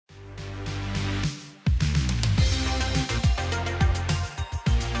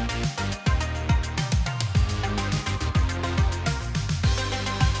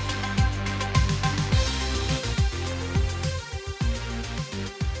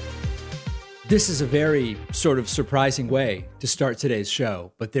This is a very sort of surprising way to start today's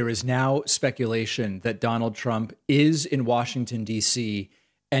show, but there is now speculation that Donald Trump is in Washington, D.C.,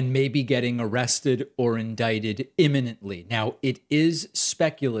 and may be getting arrested or indicted imminently. Now, it is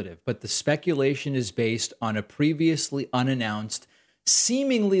speculative, but the speculation is based on a previously unannounced,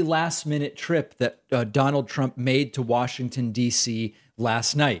 seemingly last-minute trip that Donald Trump made to Washington, D.C.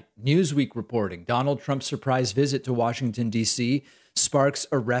 last night. Newsweek reporting, Donald Trump's surprise visit to Washington, D.C. sparks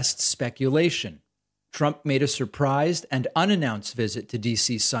arrest speculation. Trump made a surprised and unannounced visit to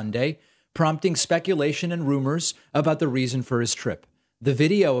D.C. Sunday, prompting speculation and rumors about the reason for his trip. The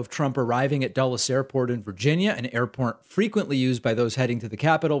video of Trump arriving at Dulles Airport in Virginia, an airport frequently used by those heading to the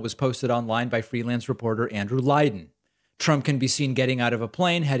Capitol, was posted online by freelance reporter Andrew Leiden. Trump can be seen getting out of a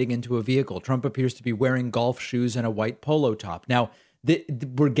plane, heading into a vehicle. Trump appears to be wearing golf shoes and a white polo top. Now,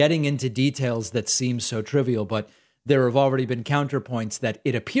 we're getting into details that seem so trivial, but there have already been counterpoints that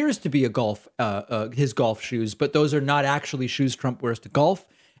it appears to be his golf shoes, but those are not actually shoes Trump wears to golf.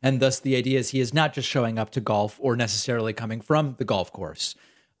 And thus the idea is he is not just showing up to golf or necessarily coming from the golf course.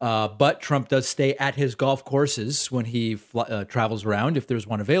 But Trump does stay at his golf courses when he travels around, if there's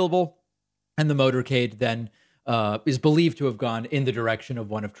one available. And the motorcade then is believed to have gone in the direction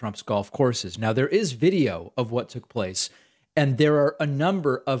of one of Trump's golf courses. Now, there is video of what took place, and there are a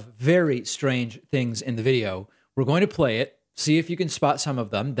number of very strange things in the video. We're going to play it, see if you can spot some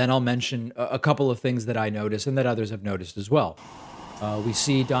of them. Then I'll mention a couple of things that I noticed and that others have noticed as well. We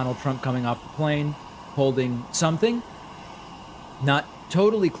see Donald Trump coming off the plane, holding something. Not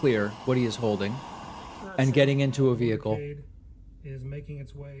totally clear what he is holding, and getting into a vehicle. Is making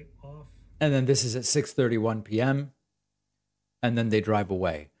its way off. And then this is at 6:31 p.m. And then they drive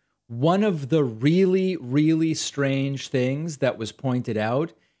away. One of the really, really strange things that was pointed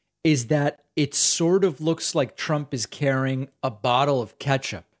out is that it sort of looks like Trump is carrying a bottle of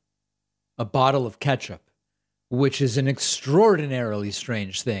ketchup. A bottle of ketchup, which is an extraordinarily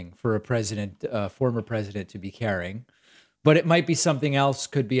strange thing for a president, former president, to be carrying. But it might be something else,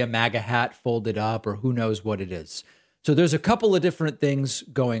 could be a MAGA hat folded up, or who knows what it is. So there's a couple of different things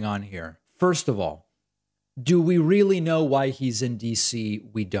going on here. First of all, do we really know why he's in D.C.?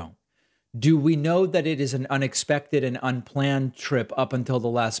 We don't. Do we know that it is an unexpected and unplanned trip up until the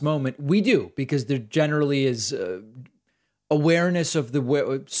last moment? We do, because there generally is awareness of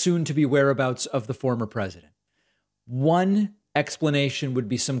the soon-to-be whereabouts of the former president. One explanation would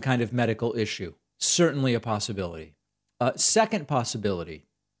be some kind of medical issue. Certainly a possibility. Second possibility,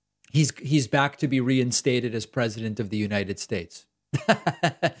 he's back to be reinstated as president of the United States.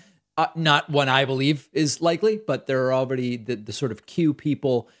 Not one I believe is likely, but there are already the sort of Q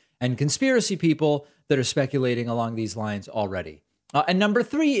people and conspiracy people that are speculating along these lines already. And number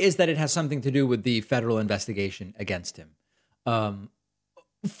three is that it has something to do with the federal investigation against him.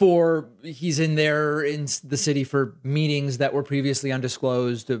 He's in there in the city for meetings that were previously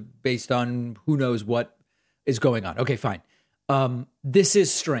undisclosed based on who knows what is going on. Okay, fine. This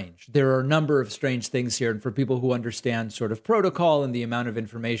is strange. There are a number of strange things here. And for people who understand sort of protocol and the amount of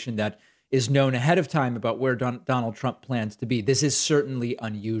information that is known ahead of time about where Donald Trump plans to be, this is certainly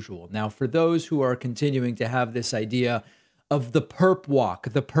unusual. Now, for those who are continuing to have this idea of the perp walk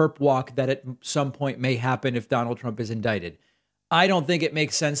that at some point may happen if Donald Trump is indicted, I don't think it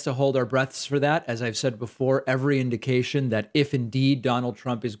makes sense to hold our breaths for that. As I've said before, every indication that if indeed Donald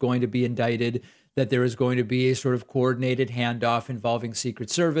Trump is going to be indicted, that there is going to be a sort of coordinated handoff involving Secret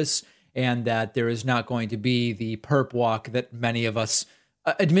Service, and that there is not going to be the perp walk that many of us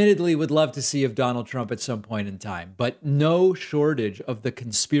admittedly would love to see of Donald Trump at some point in time. But no shortage of the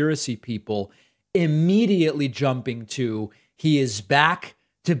conspiracy people immediately jumping to he is back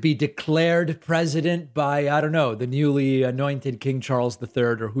to be declared president by, I don't know, the newly anointed King Charles III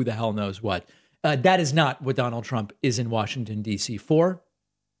or who the hell knows what. That is not what Donald Trump is in Washington, D.C. for.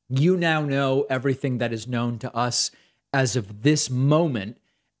 You now know everything that is known to us as of this moment.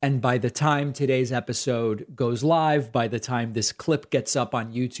 And by the time today's episode goes live, by the time this clip gets up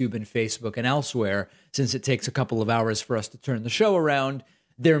on YouTube and Facebook and elsewhere, since it takes a couple of hours for us to turn the show around,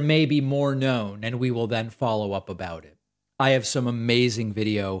 there may be more known, and we will then follow up about it. I have some amazing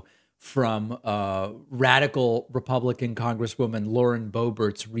video from radical Republican Congresswoman Lauren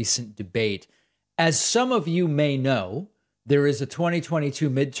Boebert's recent debate. As some of you may know, there is a 2022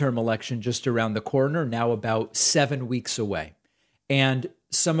 midterm election just around the corner, now about 7 weeks away. And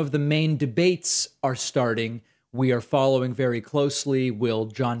some of the main debates are starting. We are following very closely. Will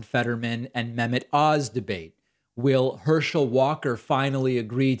John Fetterman and Mehmet Oz debate? Will Herschel Walker finally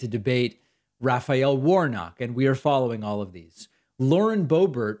agree to debate Raphael Warnock? And we are following all of these. Lauren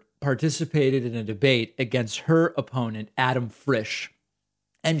Boebert participated in a debate against her opponent, Adam Frisch.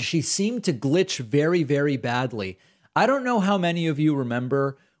 and she seemed to glitch very, very badly. I don't know how many of you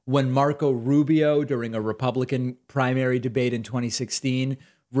remember when Marco Rubio, during a Republican primary debate in 2016,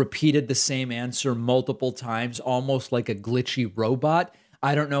 repeated the same answer multiple times, almost like a glitchy robot.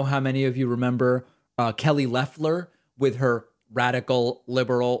 I don't know how many of you remember Kelly Loeffler with her radical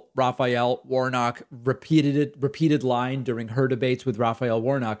liberal Raphael Warnock repeated line during her debates with Raphael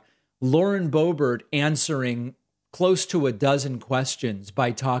Warnock. Lauren Boebert answering close to a dozen questions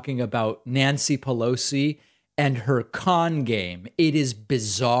by talking about Nancy Pelosi and her con game. It is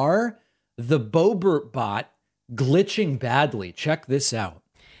bizarre. The Boebert bot glitching badly. Check this out.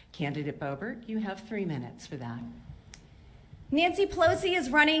 Candidate Boebert, you have 3 minutes for that. Nancy Pelosi is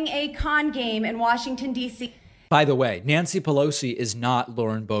running a con game in Washington, D.C. By the way, Nancy Pelosi is not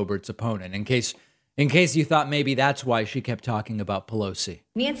Lauren Boebert's opponent, in case you thought maybe that's why she kept talking about Pelosi.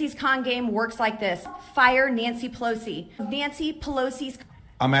 Nancy's con game works like this. Fire Nancy Pelosi. Nancy Pelosi's...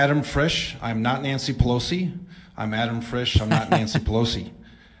 I'm Adam Frisch. I'm not Nancy Pelosi. I'm Adam Frisch. I'm not Nancy Pelosi.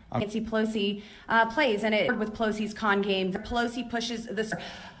 Nancy Pelosi plays, and it with Pelosi's con game. Pelosi pushes this...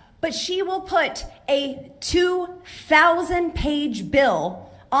 But she will put a 2,000-page bill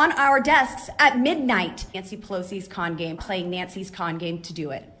on our desks at midnight. Nancy Pelosi's con game, playing Nancy's con game to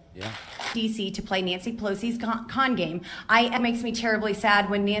do it. Yeah. DC to play Nancy Pelosi's con game. It makes me terribly sad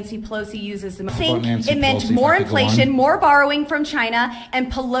when Nancy Pelosi uses the... I think it meant more inflation, more borrowing from China,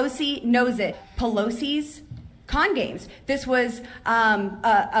 and Pelosi knows it. Pelosi's con games. This was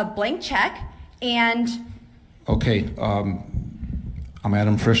a blank check, and... Okay, I'm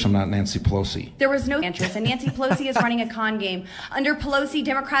Adam Frisch. I'm not Nancy Pelosi. There was no interest, and Nancy Pelosi is running a con game. Under Pelosi,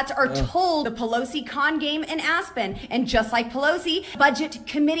 Democrats are told the Pelosi con game in Aspen. And just like Pelosi, budget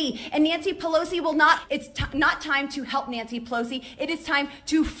committee. And Nancy Pelosi will not, it's not time to help Nancy Pelosi. It is time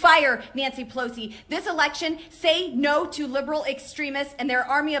to fire Nancy Pelosi. This election, say no to liberal extremists and their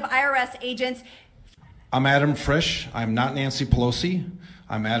army of IRS agents. I'm Adam Frisch. I'm not Nancy Pelosi.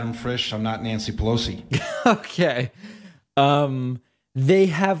 I'm Adam Frisch. I'm not Nancy Pelosi. Okay. They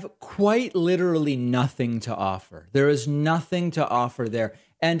have quite literally nothing to offer. There is nothing to offer there.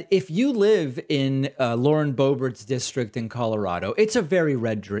 And if you live in Lauren Boebert's district in Colorado, it's a very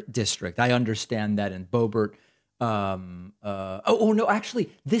red district. I understand that. And Boebert, no, actually,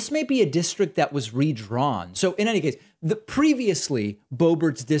 this may be a district that was redrawn. So in any case, previously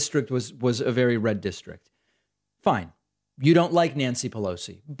Boebert's district was a very red district. Fine. You don't like Nancy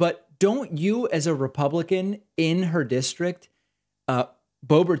Pelosi, but don't you as a Republican in her district,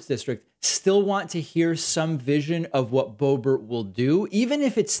 Boebert's district, still want to hear some vision of what Boebert will do, even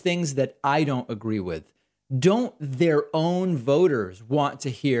if it's things that I don't agree with? Don't their own voters want to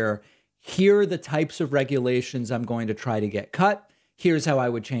hear, here are the types of regulations I'm going to try to get cut. Here's how I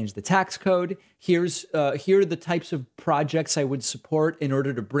would change the tax code. Here are the types of projects I would support in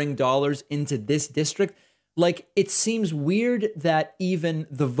order to bring dollars into this district. Like, it seems weird that even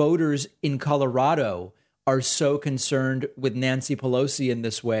the voters in Colorado are so concerned with Nancy Pelosi in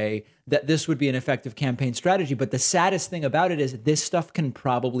this way that this would be an effective campaign strategy. But the saddest thing about it is this stuff can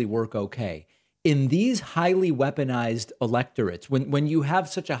probably work okay. In these highly weaponized electorates, when you have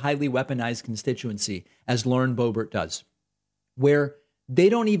such a highly weaponized constituency as Lauren Boebert does, where they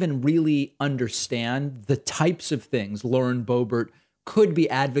don't even really understand the types of things Lauren Boebert could be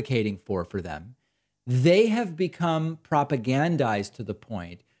advocating for them, they have become propagandized to the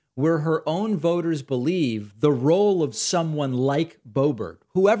point where her own voters believe the role of someone like Boebert,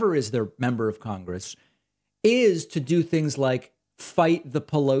 whoever is their member of Congress, is to do things like fight the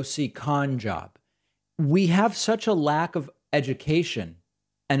Pelosi con job. We have such a lack of education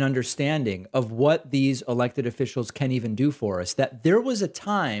and understanding of what these elected officials can even do for us that there was a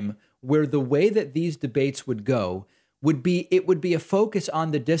time where the way that these debates would go would be a focus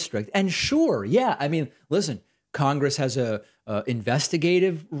on the district. And sure, yeah, I mean, listen, Congress has a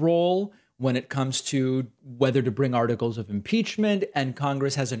investigative role when it comes to whether to bring articles of impeachment, and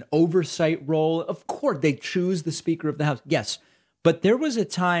Congress has an oversight role. Of course, they choose the Speaker of the House. Yes, but there was a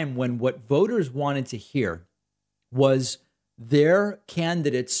time when what voters wanted to hear was their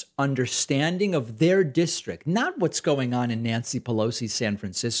candidates' understanding of their district, not what's going on in Nancy Pelosi's San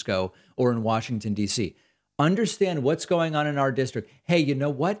Francisco or in Washington, D.C. Understand what's going on in our district. Hey, you know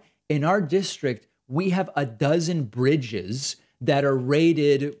what? In our district, we have a dozen bridges that are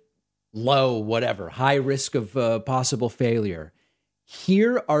rated low, whatever, high risk of possible failure.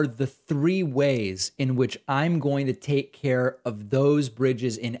 Here are the 3 ways in which I'm going to take care of those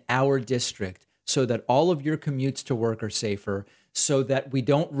bridges in our district so that all of your commutes to work are safer, so that we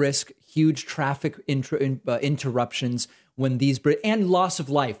don't risk huge traffic interruptions when and loss of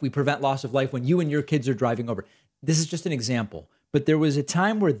life. We prevent loss of life when you and your kids are driving over. This is just an example. But there was a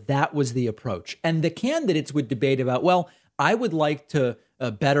time where that was the approach. And the candidates would debate about, well, I would like to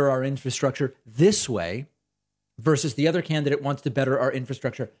better our infrastructure this way versus the other candidate wants to better our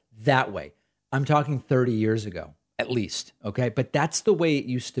infrastructure that way. I'm talking 30 years ago, at least. Okay. But that's the way it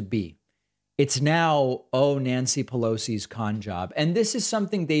used to be. It's now, oh, Nancy Pelosi's con job. And this is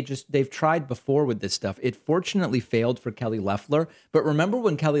something they've tried before with this stuff. It fortunately failed for Kelly Loeffler. But remember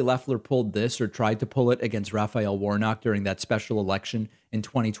when Kelly Loeffler pulled this or tried to pull it against Raphael Warnock during that special election in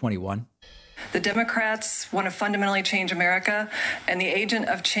 2021? The Democrats want to fundamentally change America, and the agent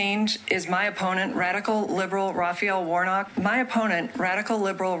of change is my opponent, radical liberal Raphael Warnock. My opponent, radical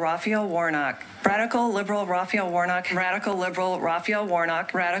liberal Raphael Warnock. Radical liberal Raphael Warnock. Radical liberal Raphael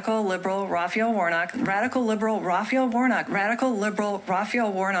Warnock. Radical liberal Raphael Warnock. Radical liberal Raphael Warnock. Radical liberal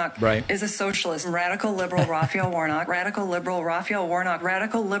Raphael Warnock is a socialist. Radical liberal Raphael Warnock. Radical liberal Raphael Warnock.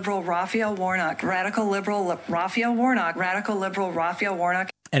 Radical liberal Raphael Warnock. Radical liberal Raphael Warnock. Radical liberal Raphael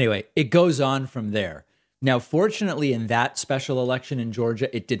Warnock. Anyway, it goes on from there. Now, fortunately, in that special election in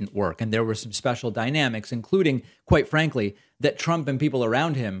Georgia, it didn't work. And there were some special dynamics, including, quite frankly, that Trump and people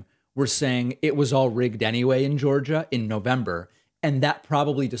around him were saying it was all rigged anyway in Georgia in November. And that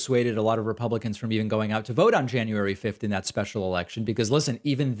probably dissuaded a lot of Republicans from even going out to vote on January 5th in that special election. Because, listen,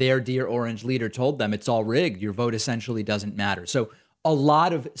 even their dear orange leader told them it's all rigged. Your vote essentially doesn't matter. So a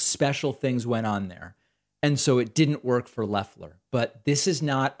lot of special things went on there. And so it didn't work for Loeffler. But this is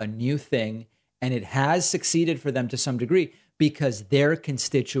not a new thing. And it has succeeded for them to some degree because their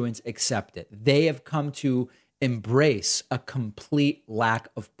constituents accept it. They have come to embrace a complete lack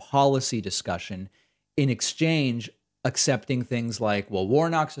of policy discussion, in exchange accepting things like, well,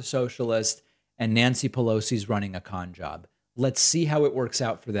 Warnock's a socialist and Nancy Pelosi's running a con job. Let's see how it works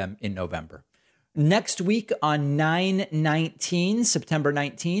out for them in November. Next week on 9/19, September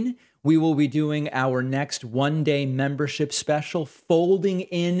 19, we will be doing our next one-day membership special, folding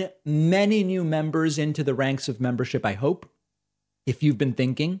in many new members into the ranks of membership, I hope. If you've been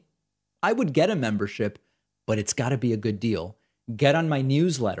thinking, I would get a membership, but it's got to be a good deal. Get on my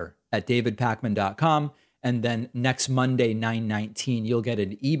newsletter at davidpakman.com, and then next Monday, 9/19, you'll get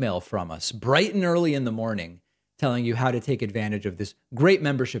an email from us bright and early in the morning telling you how to take advantage of this great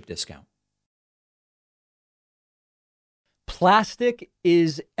membership discount. Plastic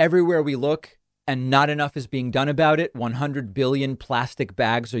is everywhere we look, and not enough is being done about it. 100 billion plastic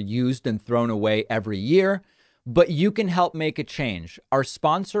bags are used and thrown away every year, but you can help make a change. Our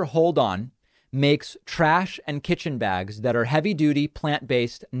sponsor, Hold On, makes trash and kitchen bags that are heavy-duty,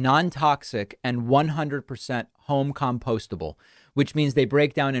 plant-based, non-toxic, and 100% home compostable, which means they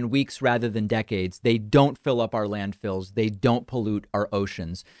break down in weeks rather than decades. They don't fill up our landfills. They don't pollute our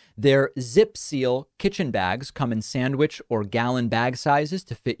oceans. Their Zip Seal kitchen bags come in sandwich or gallon bag sizes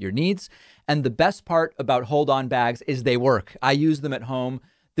to fit your needs. And the best part about Hold On bags is they work. I use them at home.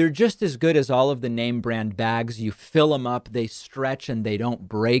 They're just as good as all of the name brand bags. You fill them up, they stretch, and they don't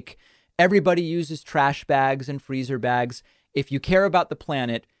break. Everybody uses trash bags and freezer bags. If you care about the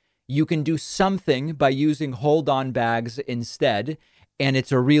planet, you can do something by using Hold On bags instead, and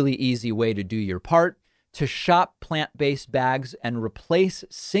it's a really easy way to do your part. To shop plant-based bags and replace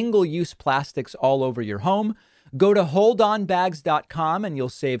single-use plastics all over your home, go to holdonbags.com and you'll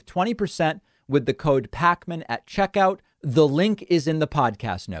save 20% with the code PAKMAN at checkout. The link is in the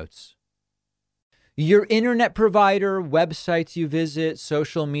podcast notes. Your internet provider, websites you visit,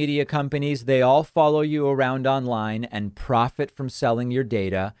 social media companies, they all follow you around online and profit from selling your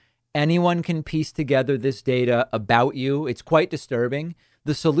data. Anyone can piece together this data about you. It's quite disturbing.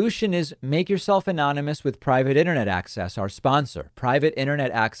 The solution is make yourself anonymous with Private Internet Access, our sponsor. Private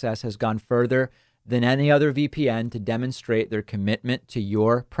Internet Access has gone further than any other VPN to demonstrate their commitment to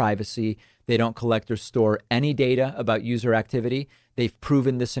your privacy. They don't collect or store any data about user activity. They've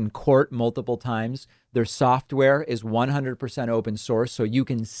proven this in court multiple times. Their software is 100% open source, so you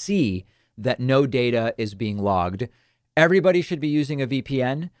can see that no data is being logged. Everybody should be using a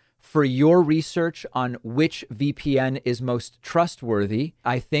VPN. For your research on which VPN is most trustworthy,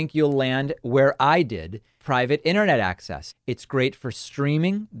 I think you'll land where I did, Private Internet Access. It's great for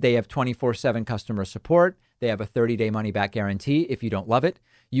streaming. They have 24/7 customer support. They have a 30-day money-back guarantee if you don't love it.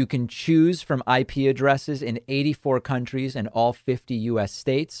 You can choose from IP addresses in 84 countries and all 50 U.S.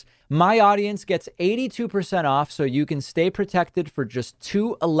 states. My audience gets 82% off, so you can stay protected for just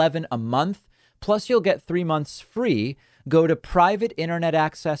 $211 a month. Plus, you'll get 3 months free. Go to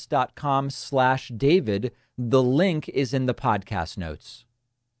privateinternetaccess.com/David. The link is in the podcast notes.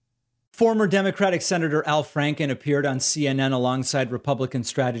 Former Democratic Senator Al Franken appeared on CNN alongside Republican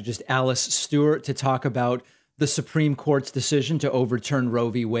strategist Alice Stewart to talk about the Supreme Court's decision to overturn Roe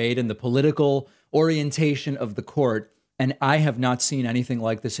v. Wade and the political orientation of the court. And I have not seen anything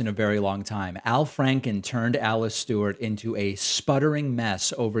like this in a very long time. Al Franken turned Alice Stewart into a sputtering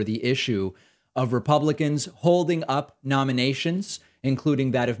mess over the issue of Republicans holding up nominations,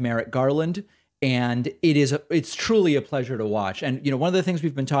 including that of Merrick Garland. And it's truly a pleasure to watch. And, one of the things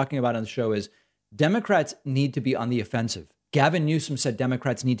we've been talking about on the show is Democrats need to be on the offensive. Gavin Newsom said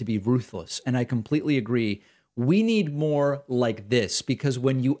Democrats need to be ruthless. And I completely agree. We need more like this, because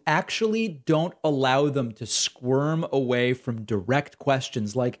when you actually don't allow them to squirm away from direct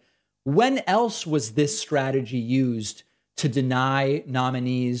questions, like when else was this strategy used to deny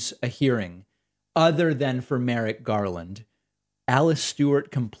nominees a hearing other than for Merrick Garland? Alice Stewart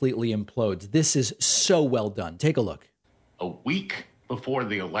completely implodes. This is so well done. Take a look. A week before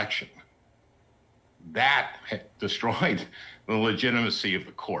the election, that destroyed the legitimacy of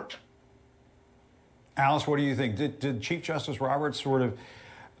the court. Alice, what do you think? Did Chief Justice Roberts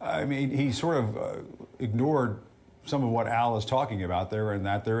he sort of ignored some of what Al is talking about there, and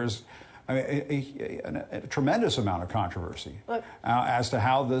that there is a tremendous amount of controversy as to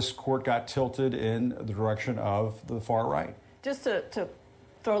how this court got tilted in the direction of the far right. Just to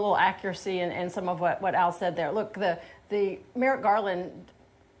throw a little accuracy in some of what Al said there. Look, the Merrick Garland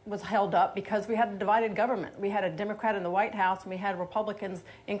was held up because we had a divided government. We had a Democrat in the White House, and we had Republicans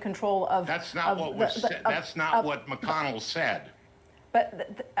in control of. That's not what was said. That's not what McConnell said.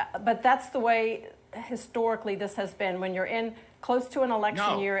 But that's the way historically this has been. When you're in close to an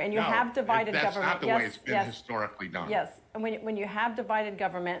election year and you have divided government. That's not the way it's been historically done. Yes, and when you have divided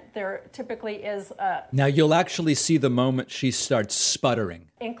government, there typically is Now you'll actually see the moment she starts sputtering.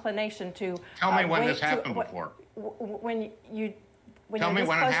 Inclination to. Tell me when this happened before. Tell me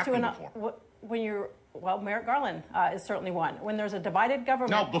when it happened before. Merrick Garland is certainly one. When there's a divided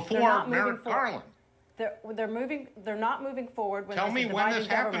government. No, before Merrick Garland. They're not moving forward. Tell me when this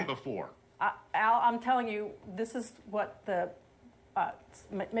happened before. Al, I'm telling you, this is what the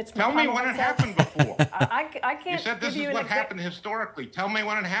Mitch McConnell Tell me when it happened before. I can't. You said this is what happened historically. Tell me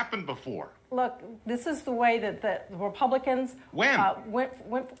when it happened before. Look, this is the way that the Republicans went.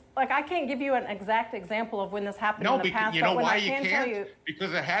 Like, I can't give you an exact example of when this happened in the past. You know why you can't? Tell you,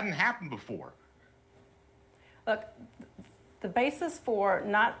 because it hadn't happened before. Look, the basis for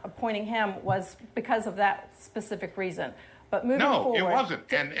not appointing him was because of that specific reason. But moving forward, it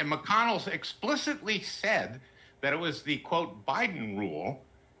wasn't. And McConnell explicitly said that it was the, quote, Biden rule.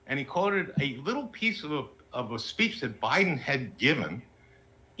 And he quoted a little piece of a speech that Biden had given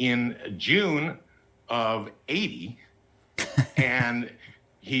in June of 80. And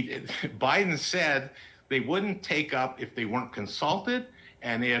Biden said they wouldn't take up if they weren't consulted.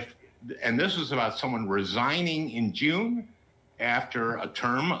 And this was about someone resigning in June after a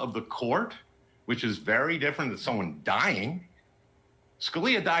term of the court, which is very different than someone dying.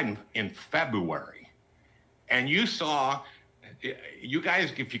 Scalia died in February. And you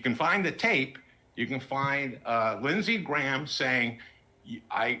guys, if you can find the tape, you can find Lindsey Graham saying,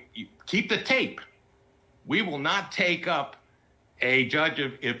 keep the tape. We will not take up a judge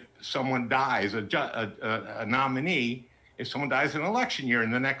if someone dies, a nominee, if someone dies in an election year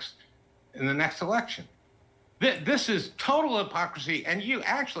in the next election. This is total hypocrisy. And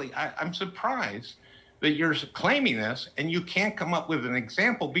I'm surprised that you're claiming this and you can't come up with an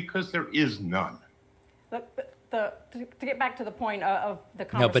example because there is none. To get back to the point of the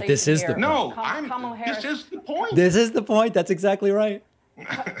conversation. No, but this is the point. Kamala Harris. This is the point. This is the point. That's exactly right.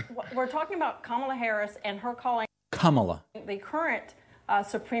 We're talking about Kamala Harris and her calling the current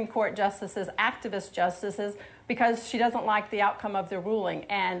Supreme Court justices activist justices because she doesn't like the outcome of the ruling.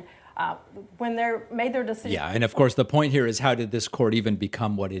 And when they made their decision. Yeah, and of course, the point here is how did this court even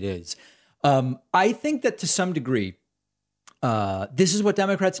become what it is? I think that to some degree, this is what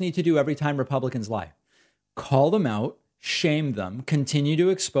Democrats need to do every time Republicans lie. Call them out, shame them, continue to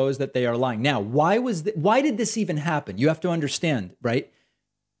expose that they are lying. Now, why did this even happen? You have to understand, right?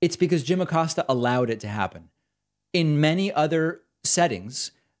 It's because Jim Acosta allowed it to happen. In many other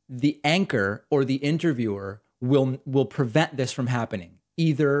settings, the anchor or the interviewer will prevent this from happening,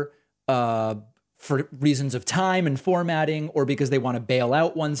 either for reasons of time and formatting or because they want to bail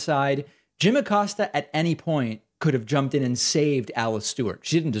out one side. Jim Acosta at any point could have jumped in and saved Alice Stewart.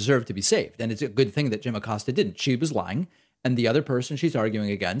 She didn't deserve to be saved. And it's a good thing that Jim Acosta didn't. She was lying. And the other person she's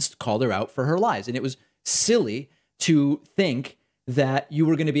arguing against called her out for her lies. And it was silly to think that you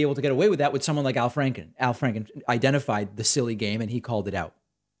were going to be able to get away with that with someone like Al Franken. Al Franken identified the silly game and he called it out.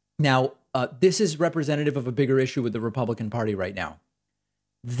 Now, this is representative of a bigger issue with the Republican Party right now.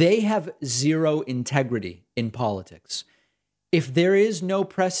 They have zero integrity in politics. If there is no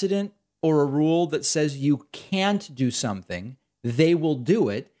precedent or a rule that says you can't do something, they will do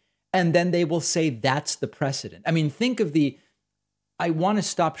it. And then they will say that's the precedent. I mean, think of I want to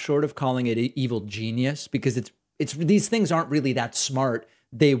stop short of calling it evil genius, because it's these things aren't really that smart.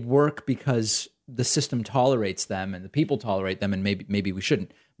 They work because the system tolerates them and the people tolerate them, and maybe we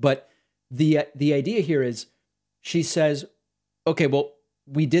shouldn't. But the idea here is, she says, okay, well,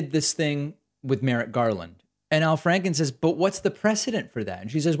 we did this thing with Merrick Garland. And Al Franken says, but what's the precedent for that?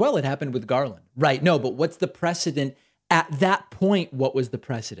 And she says, well, it happened with Garland. Right, no, but what's the precedent at that point? What was the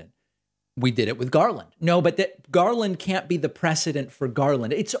precedent? We did it with Garland. No, but that Garland can't be the precedent for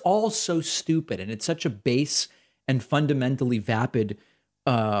Garland. It's all so stupid, and it's such a base and fundamentally vapid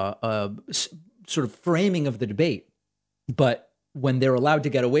sort of framing of the debate. But when they're allowed to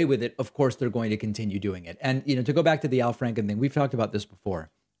get away with it, of course, they're going to continue doing it. And, to go back to the Al Franken thing, we've talked about this before.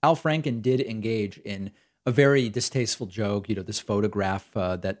 Al Franken did engage in a very distasteful joke, this photograph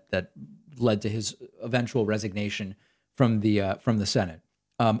that led to his eventual resignation from the Senate.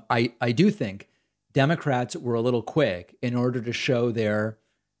 I do think Democrats were a little quick in order to show their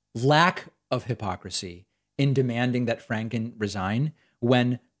lack of hypocrisy in demanding that Franken resign,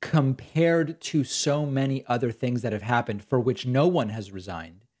 when compared to so many other things that have happened for which no one has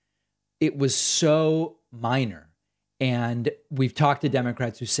resigned, it was so minor. And we've talked to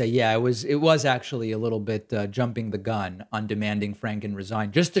Democrats who say, yeah, it was actually a little bit jumping the gun on demanding Franken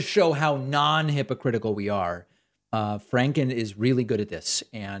resign, just to show how non-hypocritical we are. Franken is really good at this,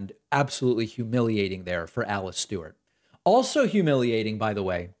 and absolutely humiliating there for Alice Stewart. Also humiliating, by the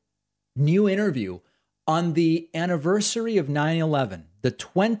way, new interview on the anniversary of 9/11, the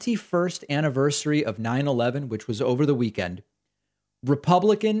 21st anniversary of 9/11, which was over the weekend.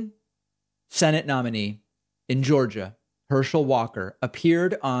 Republican Senate nominee in Georgia, Herschel Walker,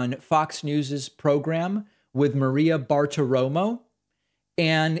 appeared on Fox News's program with Maria Bartiromo,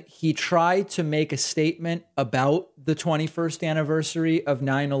 and he tried to make a statement about the 21st anniversary of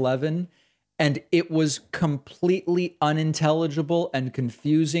 9/11, and it was completely unintelligible and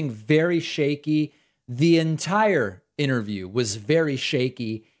confusing, very shaky. The entire interview was very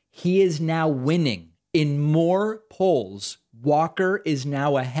shaky. He is now winning in more polls. Walker is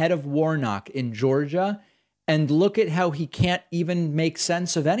now ahead of Warnock in Georgia, and look at how he can't even make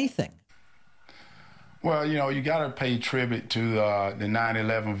sense of anything. Well, you got to pay tribute to the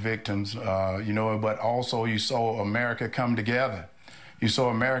 9/11 victims, but also you saw America come together. You saw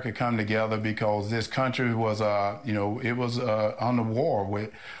America come together because this country was, it was on the war with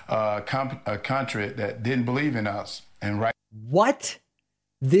a country that didn't believe in us. And right. What?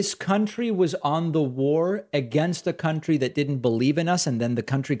 This country was on the war against a country that didn't believe in us, and then the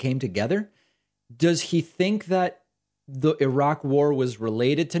country came together? Does he think that the Iraq war was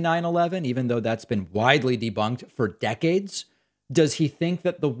related to 9/11, even though that's been widely debunked for decades? Does he think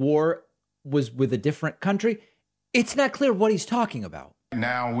that the war was with a different country? It's not clear what he's talking about.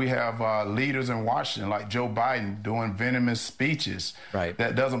 Now we have leaders in Washington like Joe Biden doing venomous speeches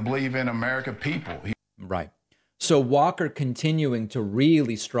that doesn't believe in American people. Right. So Walker continuing to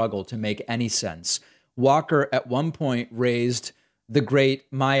really struggle to make any sense. Walker at one point raised the great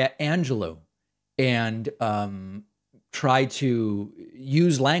Maya Angelou and tried to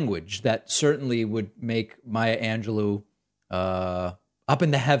use language that certainly would make Maya Angelou up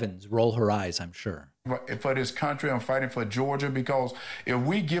in the heavens roll her eyes, I'm sure. For this country, I'm fighting for Georgia, because if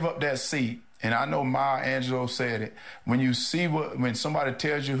we give up that seat, and I know Maya Angelou said it, when somebody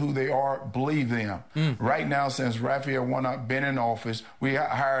tells you who they are, believe them. Right now, since Raphael Warnock been in office, we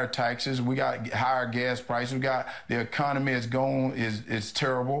got higher taxes, we got higher gas prices, we got the economy is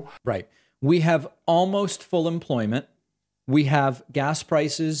terrible. Right. We have almost full employment. We have gas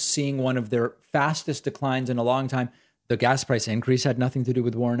prices seeing one of their fastest declines in a long time. The gas price increase had nothing to do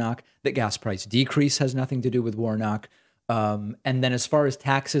with Warnock. The gas price decrease has nothing to do with Warnock. And then as far as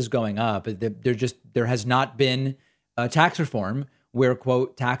taxes going up, there has not been a tax reform where,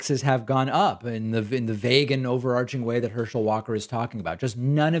 quote, taxes have gone up in the vague and overarching way that Herschel Walker is talking about. Just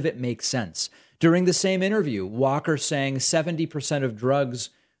none of it makes sense. During the same interview, Walker saying 70% of drugs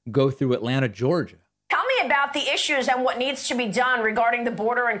go through Atlanta, Georgia. Tell me about the issues and what needs to be done regarding the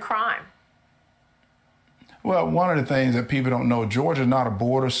border and crime. Well, one of the things that people don't know, Georgia is not a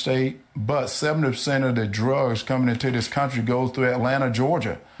border state, but 70% of the drugs coming into this country goes through Atlanta,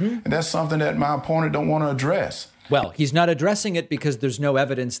 Georgia. And that's something that my opponent don't want to address. Well, he's not addressing it because there's no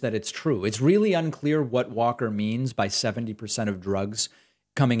evidence that it's true. It's really unclear what Walker means by 70% of drugs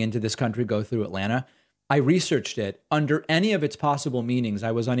coming into this country go through Atlanta. I researched it. Under any of its possible meanings,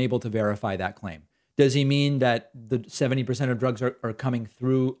 I was unable to verify that claim. Does he mean that the 70% of drugs are coming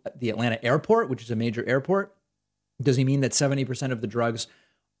through the Atlanta airport, which is a major airport? Does he mean that 70% of the drugs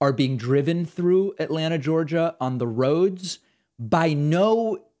are being driven through Atlanta, Georgia on the roads? By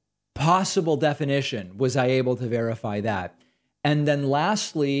no possible definition was I able to verify that. And then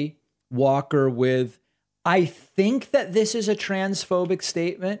lastly, Walker with, I think that this is a transphobic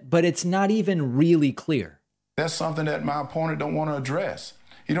statement, but it's not even really clear. That's something that my opponent don't want to address.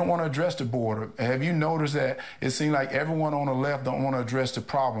 He don't want to address the border. Have you noticed that it seems like everyone on the left don't want to address the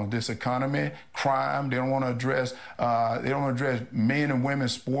problem, this economy, crime. They don't want to address. They don't want to address men and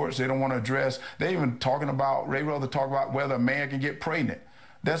women's sports. They don't want to address. They even talking about. They rather talk about whether a man can get pregnant.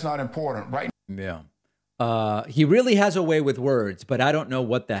 That's not important, right? Yeah. He really has a way with words, but I don't know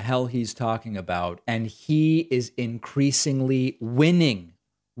what the hell he's talking about. And he is increasingly winning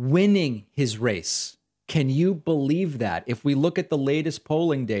his race. Can you believe that? If we look at the latest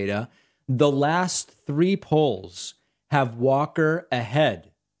polling data, the last 3 polls have Walker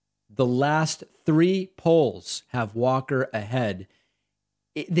ahead. The last 3 polls have Walker ahead.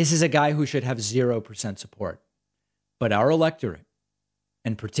 This is a guy who should have 0% support. But our electorate,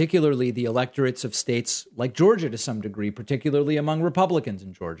 and particularly the electorates of states like Georgia to some degree, particularly among Republicans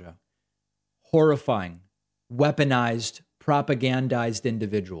in Georgia, horrifying, weaponized, propagandized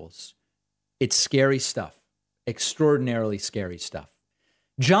individuals. It's scary stuff, extraordinarily scary stuff.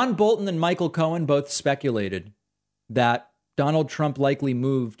 John Bolton and Michael Cohen both speculated that Donald Trump likely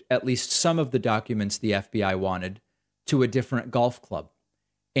moved at least some of the documents the FBI wanted to a different golf club.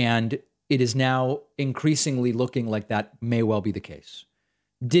 And it is now increasingly looking like that may well be the case.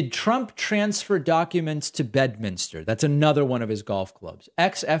 Did Trump transfer documents to Bedminster? That's another one of his golf clubs.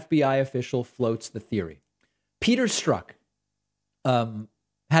 Ex-FBI official floats the theory. Peter Strzok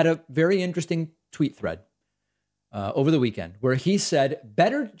had a very interesting tweet thread over the weekend where he said,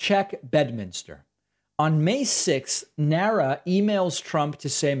 better check Bedminster. On May 6th, NARA emails Trump to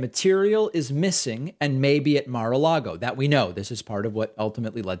say material is missing and maybe at Mar-a-Lago. That we know. This is part of what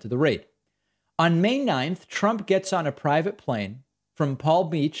ultimately led to the raid. On May 9th, Trump gets on a private plane from Palm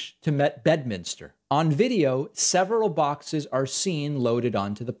Beach to Bedminster. On video, several boxes are seen loaded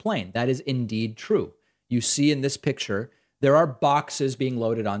onto the plane. That is indeed true. You see in this picture, there are boxes being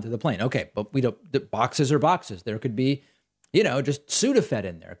loaded onto the plane. Okay, but we don't, the boxes are boxes. There could be, just Sudafed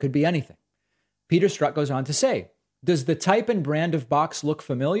in there. It could be anything. Peter Strzok goes on to say, does the type and brand of box look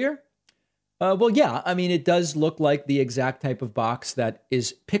familiar? Well, yeah. I mean, it does look like the exact type of box that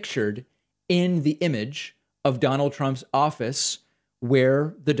is pictured in the image of Donald Trump's office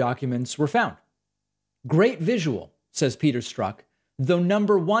where the documents were found. Great visual, says Peter Strzok, though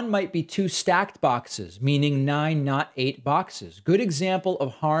number 1 might be 2 stacked boxes, meaning 9, not 8 boxes. Good example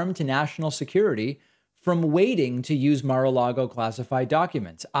of harm to national security from waiting to use Mar-a-Lago classified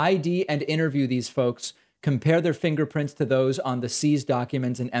documents. ID and interview these folks, compare their fingerprints to those on the seized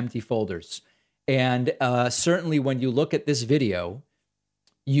documents and empty folders. And certainly when you look at this video,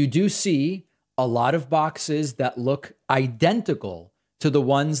 you do see a lot of boxes that look identical to the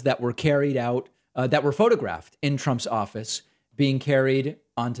ones that were carried out, that were photographed in Trump's office, being carried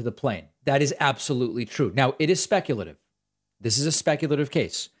onto the plane. That is absolutely true. Now, it is speculative. This is a speculative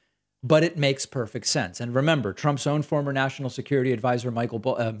case, but it makes perfect sense. And remember, Trump's own former national security advisor, Michael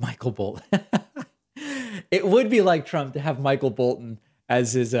Bolton. It would be like Trump to have Michael Bolton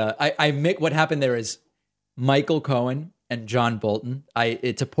as his. What happened there is Michael Cohen and John Bolton.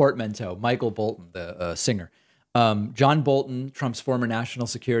 It's a portmanteau. Michael Bolton, the singer. John Bolton, Trump's former national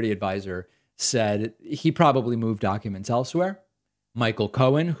security advisor, said he probably moved documents elsewhere. Michael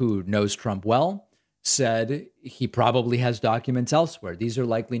Cohen, who knows Trump well, said he probably has documents elsewhere. These are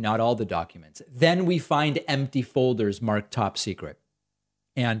likely not all the documents. Then we find empty folders marked top secret.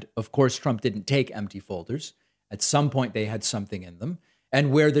 And of course, Trump didn't take empty folders. At some point, they had something in them.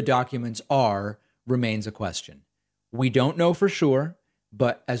 And where the documents are remains a question. We don't know for sure,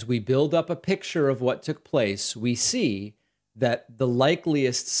 but as we build up a picture of what took place, we see that the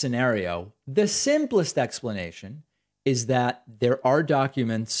likeliest scenario, the simplest explanation, is that there are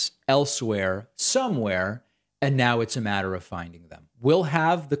documents elsewhere, somewhere, and now it's a matter of finding them. We'll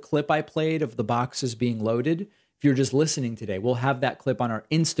have the clip I played of the boxes being loaded. If you're just listening today, we'll have that clip on our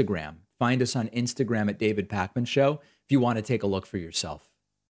Instagram. Find us on Instagram at David Pakman Show if you want to take a look for yourself.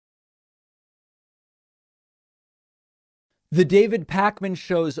 The David Pakman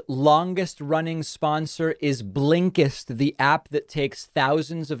Show's longest-running sponsor is Blinkist, the app that takes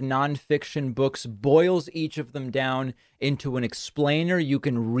thousands of nonfiction books, boils each of them down into an explainer you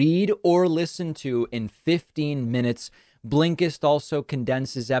can read or listen to in 15 minutes. Blinkist also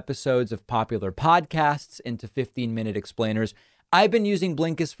condenses episodes of popular podcasts into 15-minute explainers. I've been using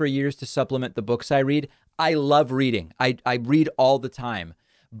Blinkist for years to supplement the books I read. I love reading. I read all the time.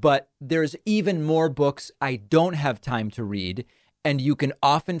 But there's even more books I don't have time to read. And you can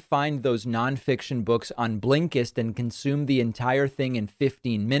often find those nonfiction books on Blinkist and consume the entire thing in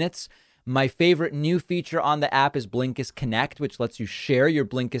 15 minutes. My favorite new feature on the app is Blinkist Connect, which lets you share your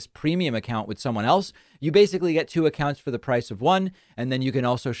Blinkist premium account with someone else. You basically get 2 accounts for the price of one, and then you can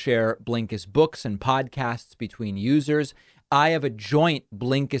also share Blinkist books and podcasts between users. I have a joint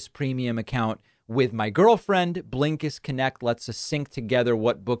Blinkist premium account with my girlfriend. Blinkist Connect lets us sync together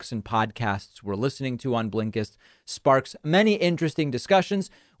what books and podcasts we're listening to on Blinkist, sparks many interesting discussions.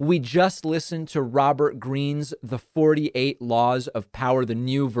 We just listened to Robert Greene's The 48 Laws of Power, the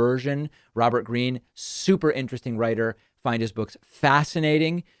new version. Robert Greene, super interesting writer. Find his books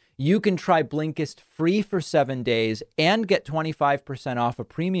fascinating. You can try Blinkist free for 7 days and get 25% off a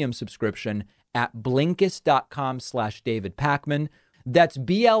premium subscription at Blinkist.com/David Pakman. That's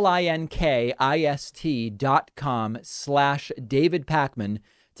BLINKIST.com/David Pakman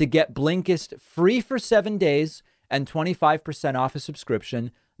to get Blinkist free for 7 days and 25% off a subscription.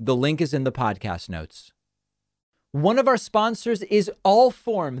 The link is in the podcast notes. One of our sponsors is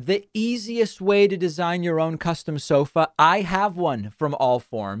Allform, the easiest way to design your own custom sofa. I have one from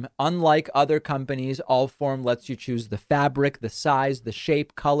Allform. Unlike other companies, Allform lets you choose the fabric, the size, the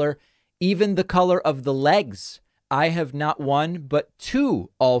shape, color, even the color of the legs. I have not one, but 2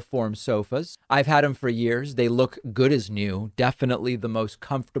 Allform sofas. I've had them for years. They look good as new. Definitely the most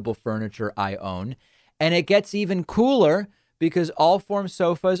comfortable furniture I own. And it gets even cooler because Allform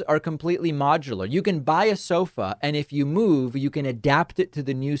sofas are completely modular. You can buy a sofa, and if you move, you can adapt it to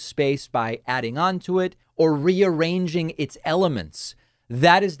the new space by adding onto it or rearranging its elements.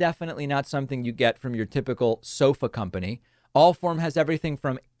 That is definitely not something you get from your typical sofa company. Allform has everything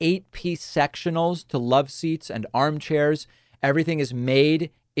from 8-piece sectionals to love seats and armchairs. Everything is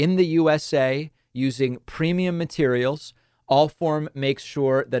made in the USA using premium materials. Allform makes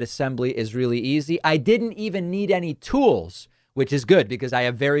sure that assembly is really easy. I didn't even need any tools, which is good because I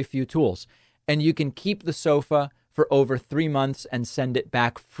have very few tools. And you can keep the sofa for over 3 months and send it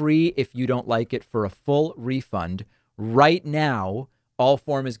back free if you don't like it for a full refund. Right now,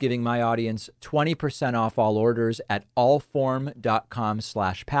 Allform is giving my audience 20% off all orders at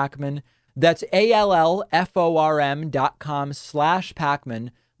allform.com/Pakman. That's ALLFORM.com/Pakman.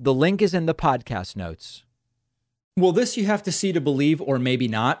 The link is in the podcast notes. Well, this you have to see to believe, or maybe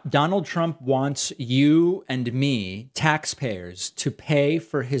not. Donald Trump wants you and me, taxpayers, to pay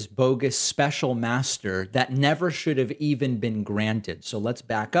for his bogus special master that never should have even been granted. So let's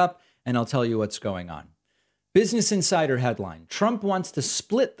back up and I'll tell you what's going on. Business Insider headline: Trump wants to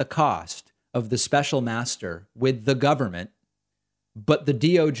split the cost of the special master with the government, but the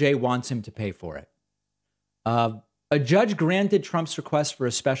DOJ wants him to pay for it. A judge granted Trump's request for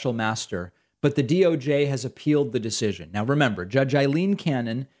a special master, but the DOJ has appealed the decision. Now, remember, Judge Eileen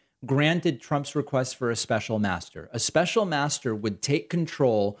Cannon granted Trump's request for a special master. A special master would take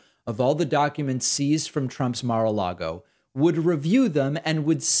control of all the documents seized from Trump's Mar-a-Lago, would review them, and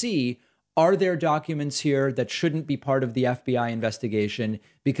would see, are there documents here that shouldn't be part of the FBI investigation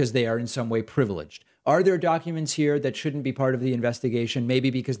because they are in some way privileged? Are there documents here that shouldn't be part of the investigation, maybe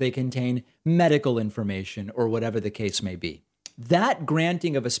because they contain medical information or whatever the case may be? That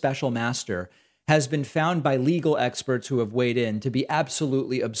granting of a special master has been found by legal experts who have weighed in to be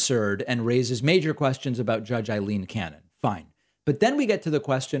absolutely absurd and raises major questions about Judge Eileen Cannon. Fine. But then we get to the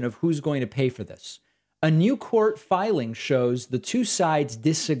question of who's going to pay for this. A new court filing shows the two sides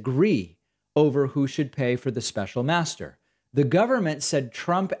disagree over who should pay for the special master. The government said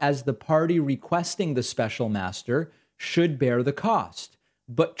Trump, as the party requesting the special master, should bear the cost.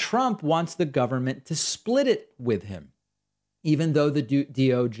 But Trump wants the government to split it with him, even though the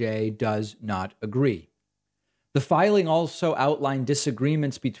DOJ does not agree. The filing also outlined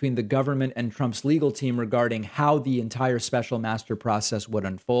disagreements between the government and Trump's legal team regarding how the entire special master process would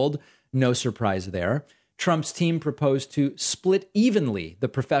unfold. No surprise there. Trump's team proposed to split evenly the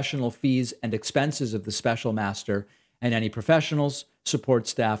professional fees and expenses of the special master and any professionals, support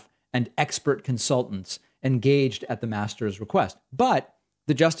staff, and expert consultants engaged at the master's request. But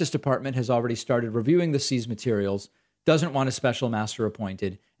the Justice Department has already started reviewing the seized materials, doesn't want a special master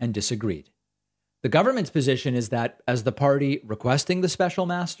appointed, and disagreed. The government's position is that as the party requesting the special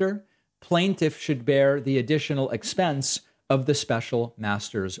master, plaintiff should bear the additional expense of the special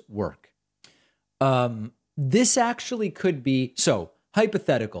master's work. This actually could be, so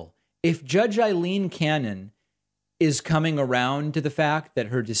hypothetical, if Judge Eileen Cannon is coming around to the fact that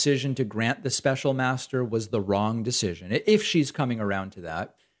her decision to grant the special master was the wrong decision, if she's coming around to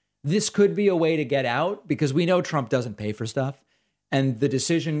that, this could be a way to get out, because we know Trump doesn't pay for stuff, and the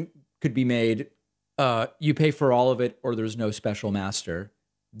decision could be made, you pay for all of it or there's no special master.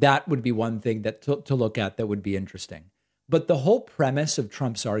 That would be one thing that to look at that would be interesting. But the whole premise of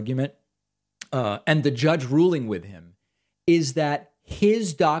Trump's argument and the judge ruling with him is that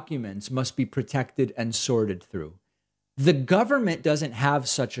his documents must be protected and sorted through. The government doesn't have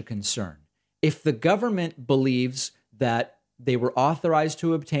such a concern. If the government believes that they were authorized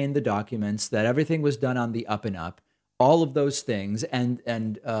to obtain the documents, that everything was done on the up and up, all of those things, and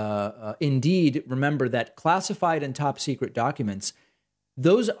indeed, remember that classified and top secret documents,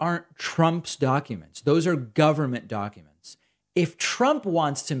 those aren't Trump's documents. Those are government documents. If Trump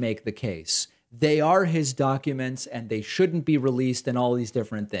wants to make the case, they are his documents and they shouldn't be released and all these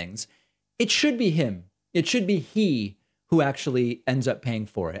different things, it should be him. It should be he who actually ends up paying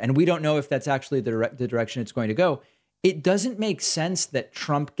for it. And we don't know if that's actually the direction it's going to go. It doesn't make sense that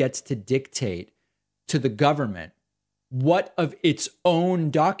Trump gets to dictate to the government what of its own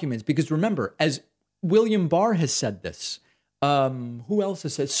documents. Because remember, as William Barr has said this, who else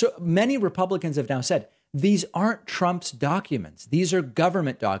has said? So many Republicans have now said, these aren't Trump's documents. These are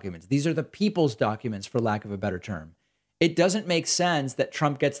government documents. These are the people's documents, for lack of a better term. It doesn't make sense that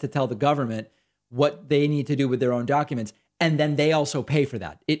Trump gets to tell the government what they need to do with their own documents, and then they also pay for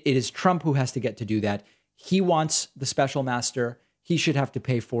that. It is Trump who has to get to do that. He wants the special master. He should have to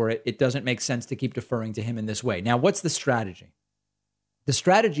pay for it. It doesn't make sense to keep deferring to him in this way. Now, what's the strategy? The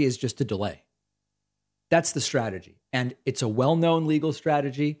strategy is just to delay. That's the strategy. And it's a well-known legal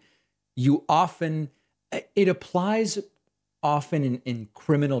strategy. It applies often in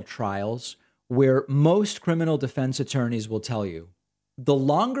criminal trials where most criminal defense attorneys will tell you, the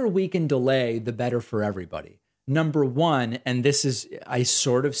longer we can delay, the better for everybody. Number one, and this is, I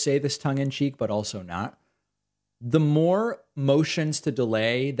sort of say this tongue in cheek, but also not, the more motions to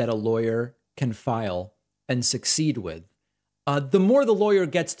delay that a lawyer can file and succeed with, the more the lawyer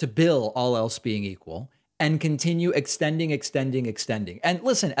gets to bill, all else being equal, and continue extending. And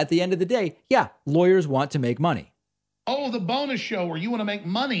listen, at the end of the day, yeah, lawyers want to make money. Oh, the bonus show where you want to make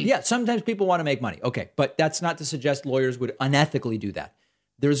money. Yeah, sometimes people want to make money. Okay, but that's not to suggest lawyers would unethically do that.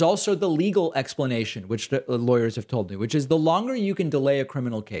 There's also the legal explanation, which the lawyers have told me, which is the longer you can delay a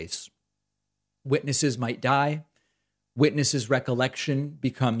criminal case, witnesses might die, witnesses' recollection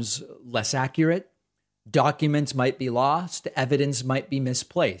becomes less accurate, documents might be lost, evidence might be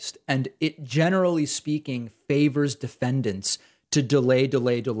misplaced, and it, generally speaking, favors defendants to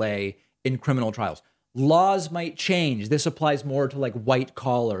delay in criminal trials. Laws might change. This applies more to like white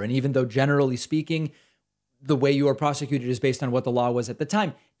collar, and even though generally speaking, the way you are prosecuted is based on what the law was at the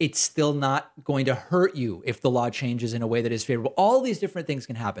time, it's still not going to hurt you if the law changes in a way that is favorable. All these different things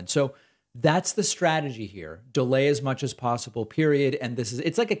can happen. So that's the strategy here. Delay as much as possible, period. And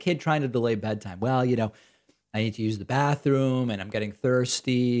it's like a kid trying to delay bedtime. Well, I need to use the bathroom and I'm getting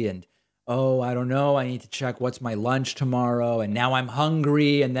thirsty and, I don't know, I need to check what's my lunch tomorrow. And now I'm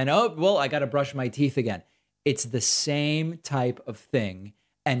hungry. And then, I got to brush my teeth again. It's the same type of thing.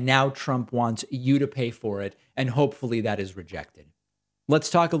 And now Trump wants you to pay for it, and hopefully that is rejected. Let's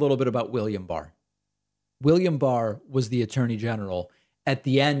talk a little bit about William Barr. William Barr was the Attorney General at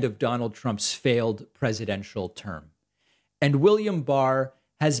the end of Donald Trump's failed presidential term. And William Barr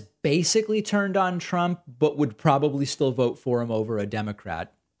has basically turned on Trump, but would probably still vote for him over a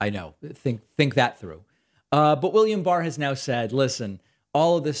Democrat. I know, think that through. But William Barr has now said, listen,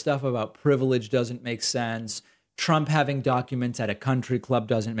 all of this stuff about privilege doesn't make sense. Trump having documents at a country club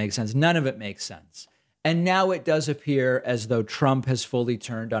doesn't make sense. None of it makes sense. And now it does appear as though Trump has fully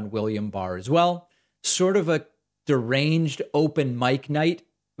turned on William Barr as well. Sort of a deranged open mic night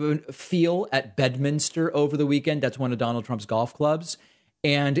feel at Bedminster over the weekend. That's one of Donald Trump's golf clubs.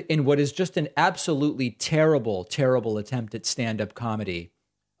 And in what is just an absolutely terrible attempt at stand-up comedy,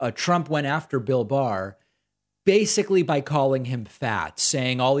 Trump went after Bill Barr basically by calling him fat,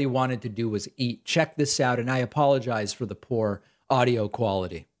 saying all he wanted to do was eat. Check this out, and I apologize for the poor audio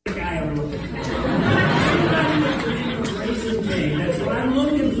quality. That's what I'm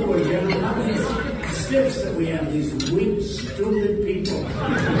looking for, General. Not these stiffs that we have, these weak, stupid people.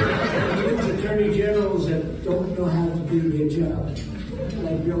 These attorney generals that don't know how to do their job.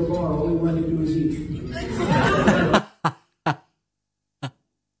 Like Bill Barr, all he wanted to do is eat.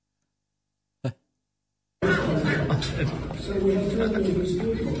 So we have to look at these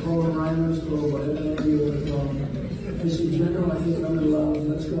people, Paul Reiners, or whatever you want to call them. I said, General, I think I'm in love.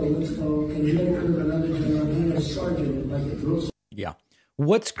 Let's go. Can you make her another general? He has sergeant, like a drill. Yeah.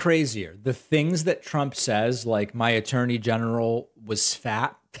 What's crazier? The things that Trump says, like my attorney general was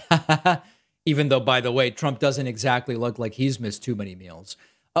fat, even though, by the way, Trump doesn't exactly look like he's missed too many meals,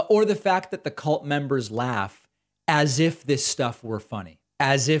 or the fact that the cult members laugh as if this stuff were funny,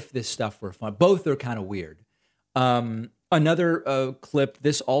 Both are kind of weird. Another clip,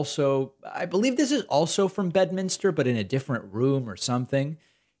 I believe this is also from Bedminster, but in a different room or something.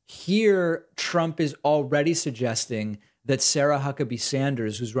 Here, Trump is already suggesting that Sarah Huckabee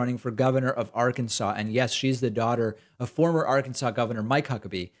Sanders, who's running for governor of Arkansas, and yes, she's the daughter of former Arkansas Governor Mike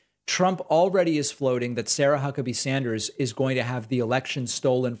Huckabee, Trump already is floating that Sarah Huckabee Sanders is going to have the election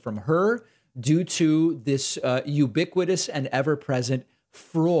stolen from her due to this ubiquitous and ever-present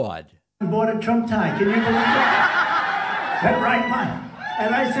fraud. I bought a Trump tie. Can you believe that? That right, Mike.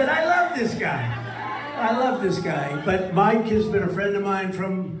 And I said, I love this guy. I love this guy. But Mike has been a friend of mine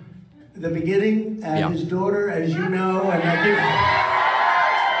from the beginning, and his daughter, as you know, and I give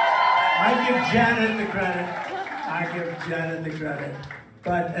Janet the credit.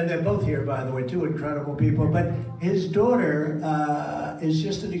 But, and they're both here, by the way, two incredible people. But his daughter is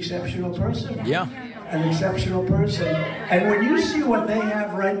just an exceptional person. Yeah. An exceptional person. And when you see what they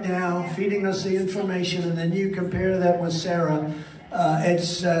have right now, feeding us the information, and then you compare that with Sarah,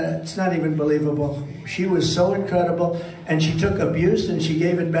 it's not even believable. She was so incredible, and she took abuse and she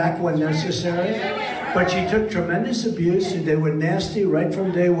gave it back when necessary. But she took tremendous abuse, and they were nasty right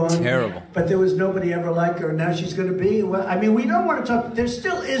from day one. Terrible. But there was nobody ever like her. Now she's going to be, well, I mean, we don't want to talk, there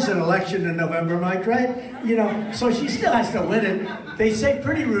still is an election in November, Mike, right? You know, so she still has to win it. They say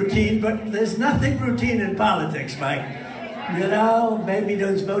pretty routine, but there's nothing routine in politics, Mike. You know, maybe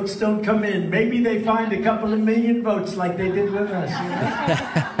those votes don't come in. Maybe they find a couple of million votes like they did with us. You know?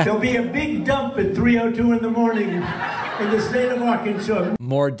 There'll be a big dump at 3:02 in the morning in the state of Arkansas.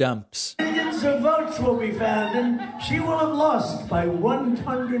 More dumps. Millions of votes will be found, and she will have lost by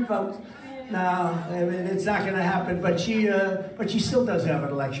 100 votes. No, I mean, it's not going to happen, but she still does have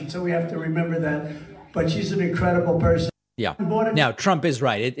an election, so we have to remember that. But she's an incredible person. Yeah. Now, Trump is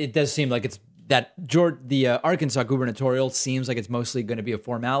right. It does seem like it's that the Arkansas gubernatorial seems like it's mostly going to be a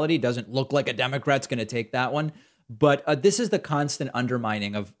formality. Doesn't look like a Democrat's going to take that one. But this is the constant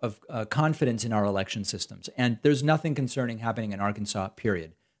undermining of confidence in our election systems. And there's nothing concerning happening in Arkansas,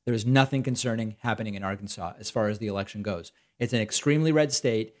 period. There's nothing concerning happening in Arkansas as far as the election goes. It's an extremely red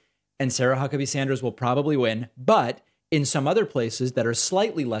state, and Sarah Huckabee Sanders will probably win. But in some other places that are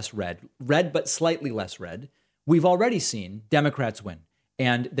slightly less red but slightly less red, we've already seen Democrats win.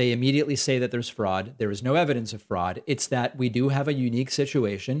 And they immediately say that there's fraud. There is no evidence of fraud. It's that we do have a unique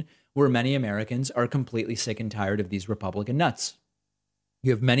situation where many Americans are completely sick and tired of these Republican nuts.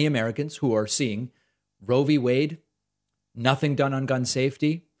 You have many Americans who are seeing Roe v. Wade, nothing done on gun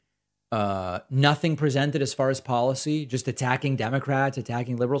safety, nothing presented as far as policy, just attacking Democrats,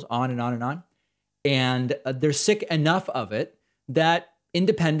 attacking liberals, on and on and on. And they're sick enough of it that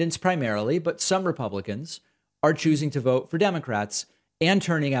independents primarily, but some Republicans are choosing to vote for Democrats and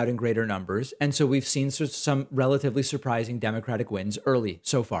turning out in greater numbers. And so we've seen some relatively surprising Democratic wins early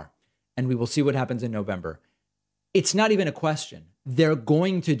so far. And we will see what happens in November. It's not even a question. They're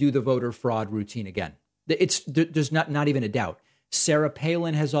going to do the voter fraud routine again. There's not even a doubt. Sarah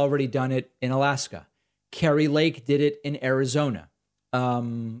Palin has already done it in Alaska. Kari Lake did it in Arizona.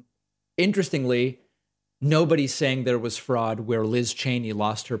 Interestingly, nobody's saying there was fraud where Liz Cheney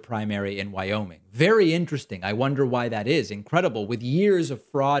lost her primary in Wyoming. Very interesting. I wonder why that is. Incredible. With years of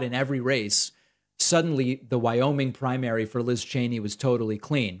fraud in every race, suddenly the Wyoming primary for Liz Cheney was totally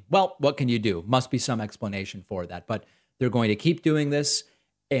clean. Well, what can you do? Must be some explanation for that. But they're going to keep doing this,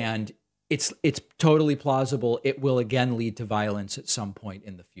 and it's totally plausible it will again lead to violence at some point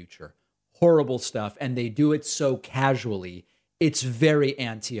in the future. Horrible stuff, and they do it so casually. It's very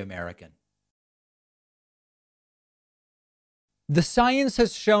anti-American. The science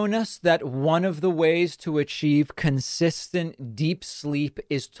has shown us that one of the ways to achieve consistent deep sleep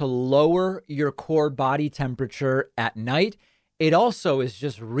is to lower your core body temperature at night. It also is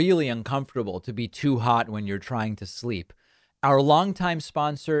just really uncomfortable to be too hot when you're trying to sleep. Our longtime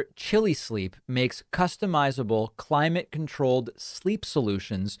sponsor, Chili Sleep, makes customizable, climate-controlled sleep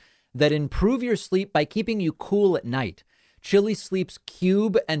solutions that improve your sleep by keeping you cool at night. Chili Sleep's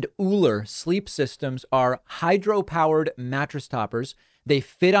Cube and Uller sleep systems are hydro-powered mattress toppers. They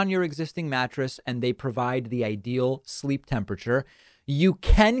fit on your existing mattress, and they provide the ideal sleep temperature. You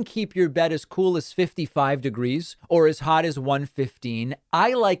can keep your bed as cool as 55 degrees or as hot as 115.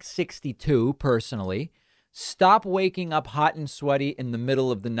 I like 62, personally. Stop waking up hot and sweaty in the middle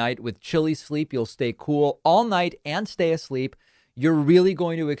of the night. With Chili Sleep, you'll stay cool all night and stay asleep. You're really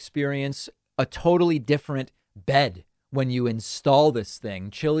going to experience a totally different bed when you install this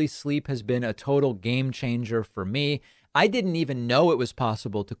thing. Chili Sleep has been a total game changer for me. I didn't even know it was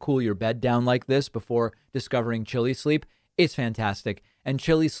possible to cool your bed down like this before discovering Chili Sleep. It's fantastic. And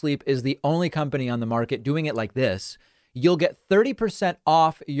Chili Sleep is the only company on the market doing it like this. You'll get 30%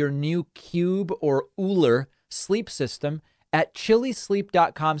 off your new Cube or Uller sleep system at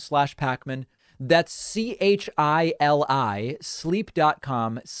chilisleep.com/Pacman. That's CHILI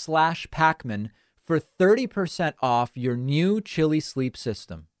sleep.com/Pacman for 30% off your new Chili Sleep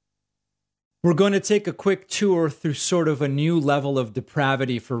system. We're going to take a quick tour through sort of a new level of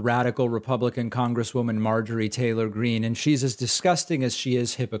depravity for radical Republican Congresswoman Marjorie Taylor Greene, and she's as disgusting as she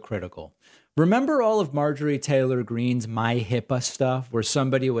is hypocritical. Remember all of Marjorie Taylor Greene's My HIPAA stuff, where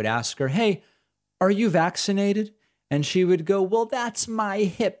somebody would ask her, hey, are you vaccinated? And she would go, well, that's my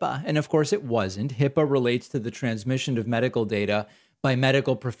HIPAA. And of course it wasn't. HIPAA relates to the transmission of medical data by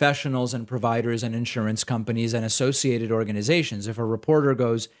medical professionals and providers and insurance companies and associated organizations. If a reporter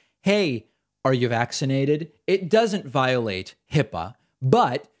goes, hey, are you vaccinated? It doesn't violate HIPAA,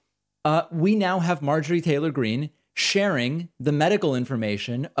 but we now have Marjorie Taylor Greene sharing the medical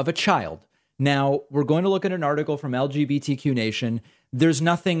information of a child. Now, we're going to look at an article from LGBTQ Nation. There's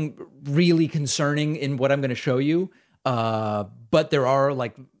nothing really concerning in what I'm going to show you, but there are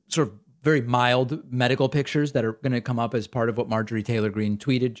like sort of very mild medical pictures that are going to come up as part of what Marjorie Taylor Greene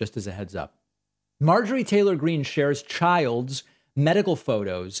tweeted, just as a heads up. Marjorie Taylor Greene shares child's medical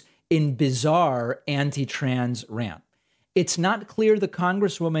photos in bizarre anti-trans rant. It's not clear the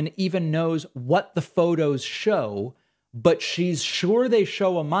Congresswoman even knows what the photos show, but she's sure they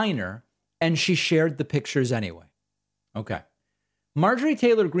show a minor, and she shared the pictures anyway. Okay. Marjorie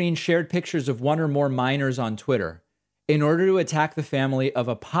Taylor Greene shared pictures of one or more minors on Twitter in order to attack the family of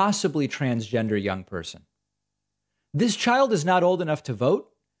a possibly transgender young person. This child is not old enough to vote,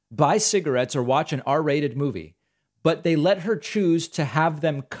 buy cigarettes, or watch an R-rated movie, but they let her choose to have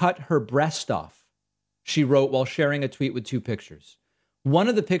them cut her breast off, she wrote while sharing a tweet with two pictures. One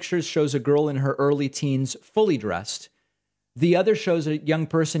of the pictures shows a girl in her early teens fully dressed. The other shows a young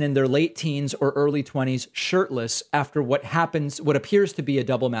person in their late teens or early 20s shirtless after what appears to be a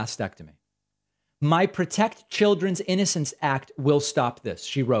double mastectomy. My Protect Children's Innocence Act will stop this,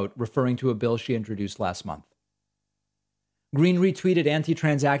 she wrote, referring to a bill she introduced last month. Greene retweeted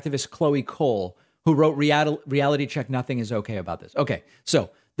anti-trans activist Chloe Cole, who wrote reality check, nothing is okay about this. Okay, so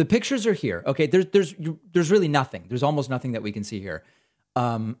the pictures are here. Okay, there's really nothing. There's almost nothing that we can see here.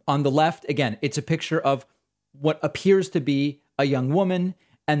 On the left, again, it's a picture of what appears to be a young woman.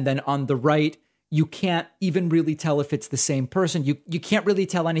 And then on the right, you can't even really tell if it's the same person. You can't really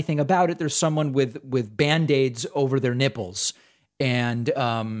tell anything about it. There's someone with Band-Aids over their nipples. And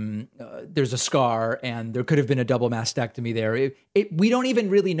there's a scar, and there could have been a double mastectomy there. We don't even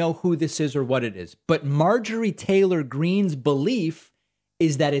really know who this is or what it is. But Marjorie Taylor Greene's belief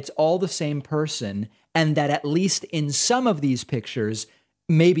is that it's all the same person, and that at least in some of these pictures,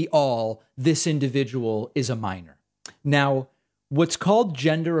 maybe all, this individual is a minor. Now, what's called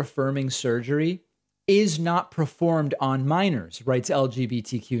gender-affirming surgery is not performed on minors, writes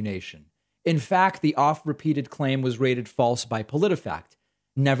LGBTQ Nation. In fact, the oft-repeated claim was rated false by PolitiFact.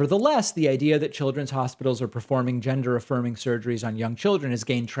 Nevertheless, the idea that children's hospitals are performing gender-affirming surgeries on young children has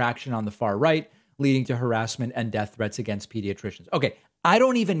gained traction on the far right, leading to harassment and death threats against pediatricians. Okay, I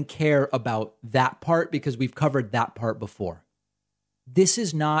don't even care about that part because we've covered that part before. This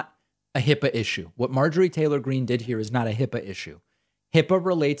is not a HIPAA issue. What Marjorie Taylor Greene did here is not a HIPAA issue. HIPAA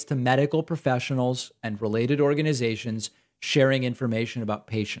relates to medical professionals and related organizations sharing information about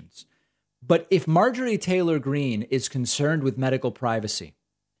patients. But if Marjorie Taylor Greene is concerned with medical privacy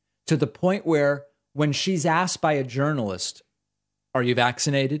to the point where when she's asked by a journalist, are you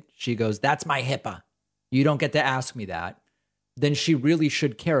vaccinated? She goes, that's my HIPAA. You don't get to ask me that. Then she really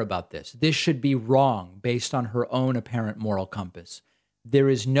should care about this. This should be wrong based on her own apparent moral compass. There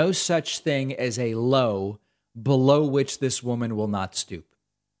is no such thing as a low below which this woman will not stoop.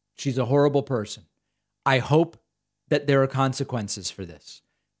 She's a horrible person. I hope that there are consequences for this.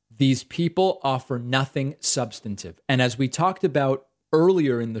 These people offer nothing substantive. And as we talked about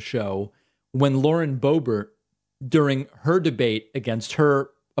earlier in the show, when Lauren Boebert, during her debate against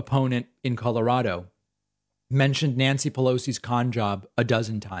her opponent in Colorado, mentioned Nancy Pelosi's con job a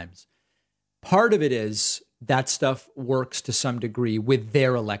dozen times, part of it is that stuff works to some degree with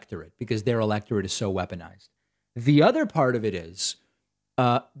their electorate because their electorate is so weaponized. The other part of it is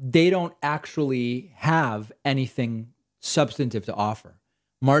they don't actually have anything substantive to offer.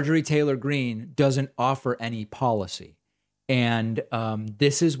 Marjorie Taylor Greene doesn't offer any policy. And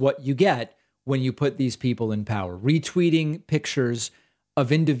this is what you get when you put these people in power. Retweeting pictures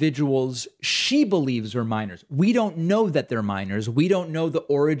of individuals she believes are minors. We don't know that they're minors. We don't know the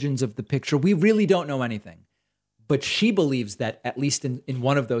origins of the picture. We really don't know anything. But she believes that, at least in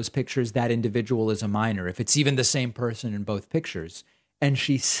one of those pictures, that individual is a minor, if it's even the same person in both pictures. And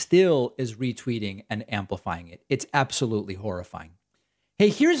she still is retweeting and amplifying it. It's absolutely horrifying. Hey,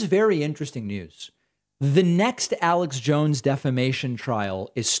 here's very interesting news. The next Alex Jones defamation trial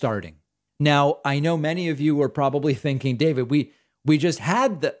is starting. Now, I know many of you are probably thinking, David, we just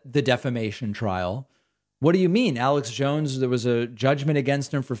had the defamation trial. What do you mean? Alex Jones, there was a judgment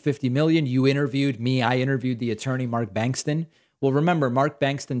against him for $50 million. You interviewed me. I interviewed the attorney, Mark Bankston. Well, remember, Mark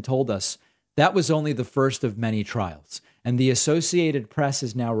Bankston told us that was only the first of many trials. And the Associated Press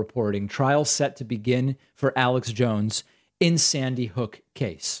is now reporting trials set to begin for Alex Jones in Sandy Hook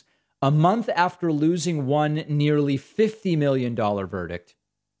case. A month after losing one nearly $50 million verdict,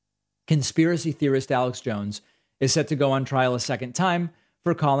 conspiracy theorist Alex Jones is set to go on trial a second time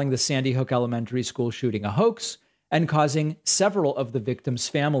for calling the Sandy Hook Elementary School shooting a hoax and causing several of the victims'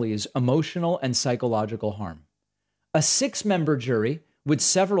 families emotional and psychological harm. A 6-member jury with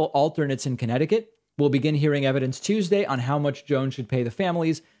several alternates in Connecticut will begin hearing evidence Tuesday on how much Jones should pay the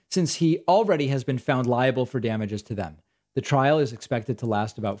families, since he already has been found liable for damages to them. The trial is expected to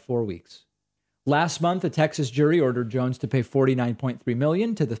last about 4 weeks. Last month, a Texas jury ordered Jones to pay $49.3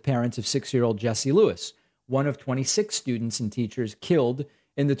 million to the parents of 6-year-old Jesse Lewis, one of 26 students and teachers killed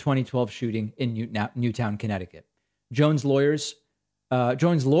in the 2012 shooting in Newtown, Connecticut. Jones' lawyer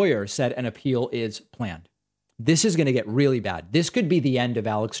said an appeal is planned. This is going to get really bad. This could be the end of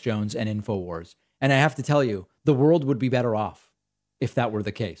Alex Jones and InfoWars. And I have to tell you, the world would be better off if that were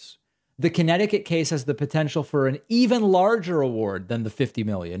the case. The Connecticut case has the potential for an even larger award than the $50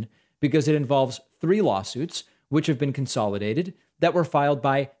 million because it involves 3 lawsuits, which have been consolidated, that were filed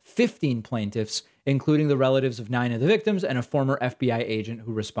by 15 plaintiffs, including the relatives of 9 of the victims and a former FBI agent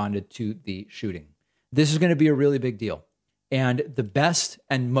who responded to the shooting. This is going to be a really big deal. And the best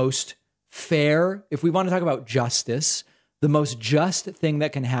and most fair, if we want to talk about justice, the most just thing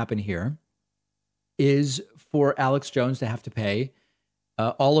that can happen here is for Alex Jones to have to pay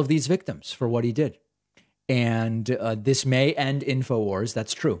all of these victims for what he did. And this may end InfoWars.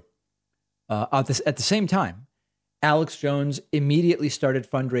 That's true. At the same time, Alex Jones immediately started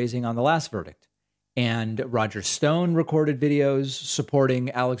fundraising on the last verdict. And Roger Stone recorded videos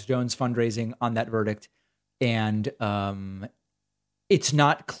supporting Alex Jones fundraising on that verdict. And it's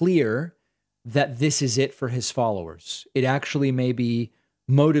not clear that this is it for his followers. It actually may be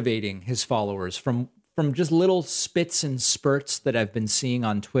motivating his followers from just little spits and spurts that I've been seeing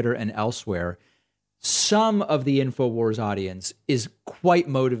on Twitter and elsewhere. Some of the InfoWars audience is quite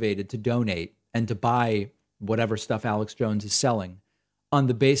motivated to donate and to buy whatever stuff Alex Jones is selling on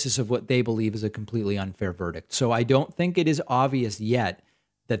the basis of what they believe is a completely unfair verdict. So I don't think it is obvious yet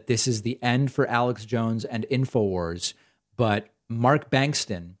that this is the end for Alex Jones and InfoWars, but Mark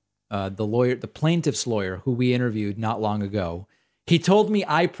Bankston, the plaintiff's lawyer who we interviewed not long ago, he told me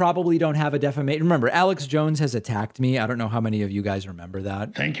I probably don't have a defamation. Remember, Alex Jones has attacked me. I don't know how many of you guys remember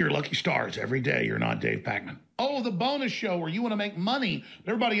that. Thank your lucky stars every day you're not Dave Pakman. Oh, the bonus show where you want to make money,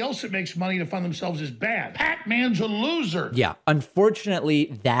 but everybody else that makes money to fund themselves is bad. Pakman's a loser. Yeah.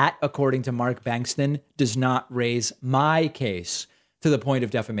 Unfortunately, that, according to Mark Bankston, does not raise my case to the point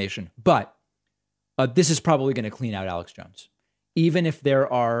of defamation. But this is probably going to clean out Alex Jones. Even if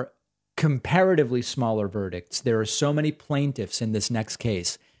there are comparatively smaller verdicts, there are so many plaintiffs in this next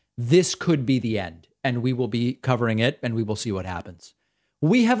case. This could be the end, and we will be covering it, and we will see what happens.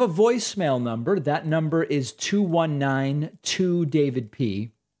 We have a voicemail number. That number is 219-2-DAVID-P.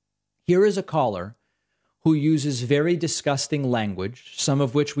 Here is a caller who uses very disgusting language, some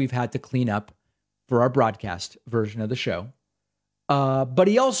of which we've had to clean up for our broadcast version of the show. But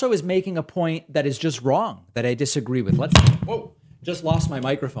he also is making a point that is just wrong, that I disagree with. Whoa. Just lost my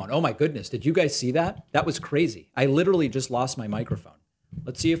microphone. Oh my goodness. Did you guys see that? That was crazy. I literally just lost my microphone.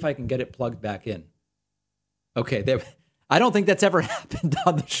 Let's see if I can get it plugged back in. Okay. There. I don't think that's ever happened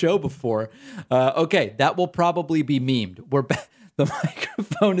on the show before. Okay. That will probably be memed. We're back. The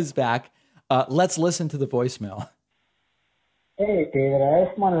microphone is back. Let's listen to the voicemail. Hey, David. I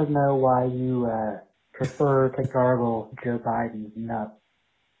just wanted to know why you prefer to gargle Joe Biden's nuts.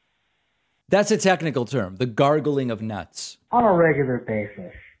 That's a technical term, the gargling of nuts. On a regular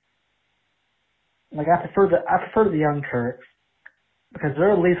basis. Like, I prefer the Young Turks because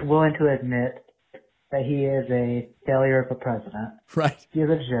they're at least willing to admit that he is a failure of a president. Right. He is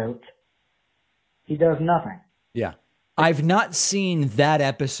a joke. He does nothing. Yeah. I've not seen that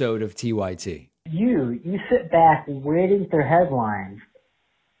episode of TYT. You sit back waiting for headlines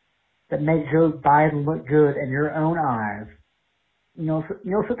that make Joe Biden look good in your own eyes. You'll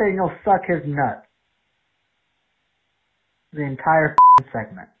sit there and you'll suck his nuts. The entire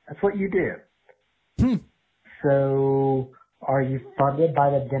segment. That's what you do. So, are you funded by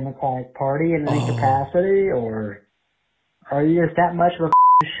the Democratic Party in any capacity, or are you just that much of a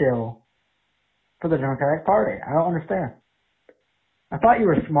shill for the Democratic Party? I don't understand. I thought you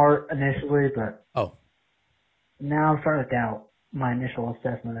were smart initially, but Now I'm starting to doubt my initial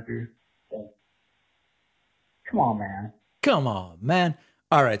assessment of your thing. Come on, man.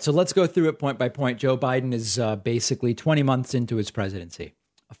 All right, so let's go through it point by point. Joe Biden is basically 20 months into his presidency.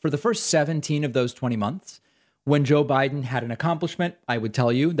 For the first 17 of those 20 months, when Joe Biden had an accomplishment, I would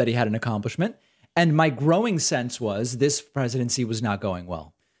tell you that he had an accomplishment. And my growing sense was this presidency was not going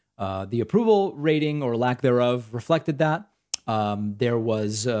well. The approval rating or lack thereof reflected that. There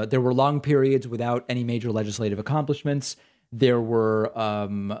were long periods without any major legislative accomplishments. There were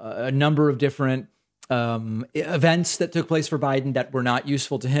a number of different events that took place for Biden that were not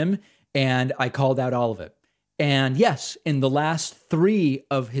useful to him, and I called out all of it. And yes, in the last 3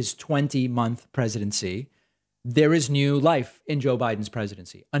 of his 20-month presidency, there is new life in Joe Biden's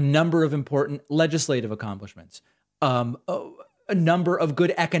presidency. A number of important legislative accomplishments, a number of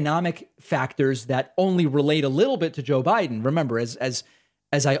good economic factors that only relate a little bit to Joe Biden. Remember, as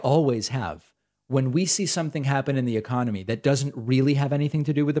I always have, when we see something happen in the economy that doesn't really have anything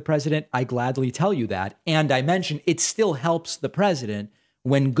to do with the president, I gladly tell you that. And I mention it still helps the president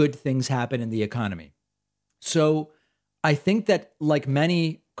when good things happen in the economy. So I think that, like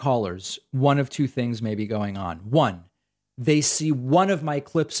many callers, one of 2 things may be going on. One, they see one of my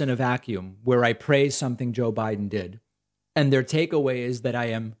clips in a vacuum where I praise something Joe Biden did, and their takeaway is that I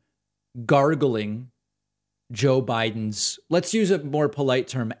am gargling Joe Biden's, let's use a more polite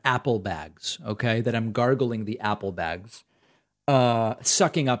term, apple bags, okay? That I'm gargling the apple bags,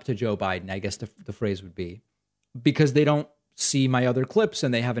 sucking up to Joe Biden, I guess the phrase would be, because they don't see my other clips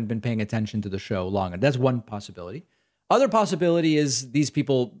and they haven't been paying attention to the show long. That's one possibility. Other possibility is these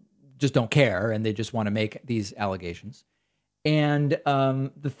people just don't care and they just want to make these allegations. And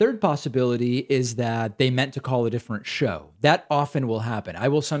the third possibility is that they meant to call a different show. That often will happen. I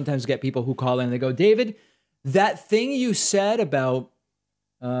will sometimes get people who call in and they go, David, that thing you said about,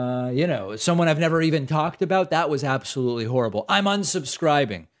 someone I've never even talked about, that was absolutely horrible. I'm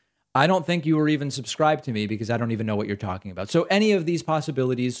unsubscribing. I don't think you were even subscribed to me because I don't even know what you're talking about. So any of these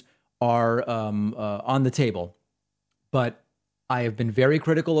possibilities are on the table. But I have been very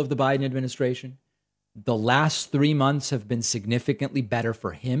critical of the Biden administration. The last 3 months have been significantly better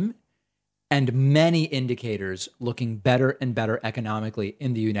for him, and many indicators looking better and better economically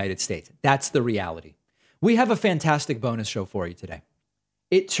in the United States. That's the reality. We have a fantastic bonus show for you today.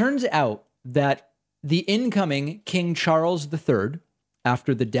 It turns out that the incoming King Charles III,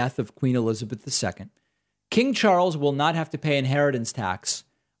 after the death of Queen Elizabeth II, King Charles will not have to pay inheritance tax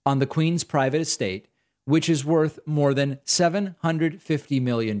on the Queen's private estate, which is worth more than $750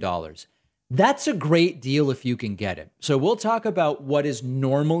 million. That's a great deal if you can get it. So we'll talk about what is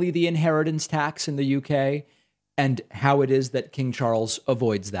normally the inheritance tax in the UK and how it is that King Charles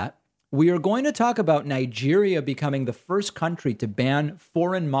avoids that. We are going to talk about Nigeria becoming the first country to ban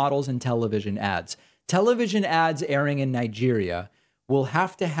foreign models and television ads. Television ads airing in Nigeria will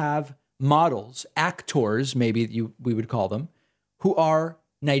have to have models, actors, maybe we would call them, who are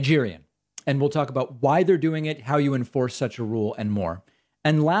Nigerian. And we'll talk about why they're doing it, how you enforce such a rule, and more.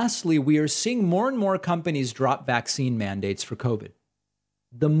 And lastly, we are seeing more and more companies drop vaccine mandates for COVID.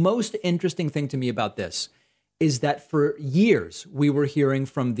 The most interesting thing to me about this is that for years, we were hearing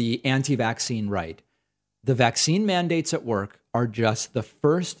from the anti-vaccine right, the vaccine mandates at work are just the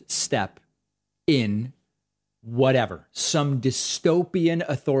first step in whatever, some dystopian,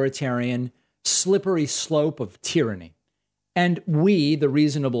 authoritarian, slippery slope of tyranny. And we, the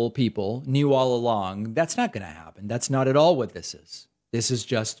reasonable people, knew all along that's not going to happen. That's not at all what this is. This is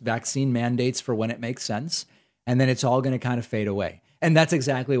just vaccine mandates for when it makes sense, and then it's all going to kind of fade away. And that's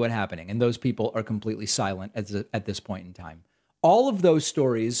exactly what's happening. And those people are completely silent at this point in time. All of those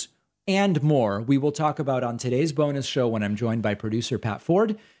stories and more we will talk about on today's bonus show when I'm joined by producer Pat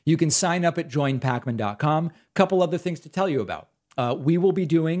Ford. You can sign up at joinpacman.com. Couple other things to tell you about. We will be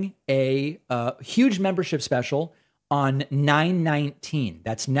doing a huge membership special on 9/19.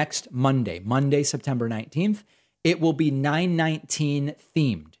 That's next Monday, September 19th. It will be 9/19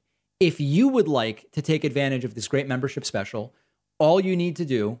 themed. If you would like to take advantage of this great membership special, all you need to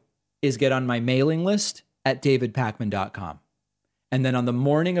do is get on my mailing list at davidpacman.com. And then on the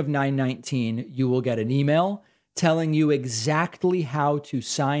morning of 9/19, you will get an email telling you exactly how to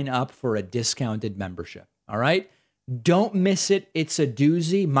sign up for a discounted membership. All right? Don't miss it. It's a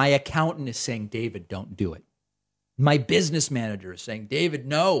doozy. My accountant is saying, David, don't do it. My business manager is saying, David,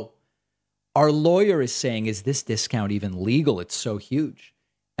 no. Our lawyer is saying, is this discount even legal? It's so huge.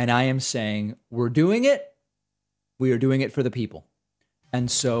 And I am saying, we're doing it. We are doing it for the people.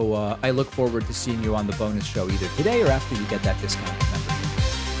 And so I look forward to seeing you on the bonus show either today or after you get that discount.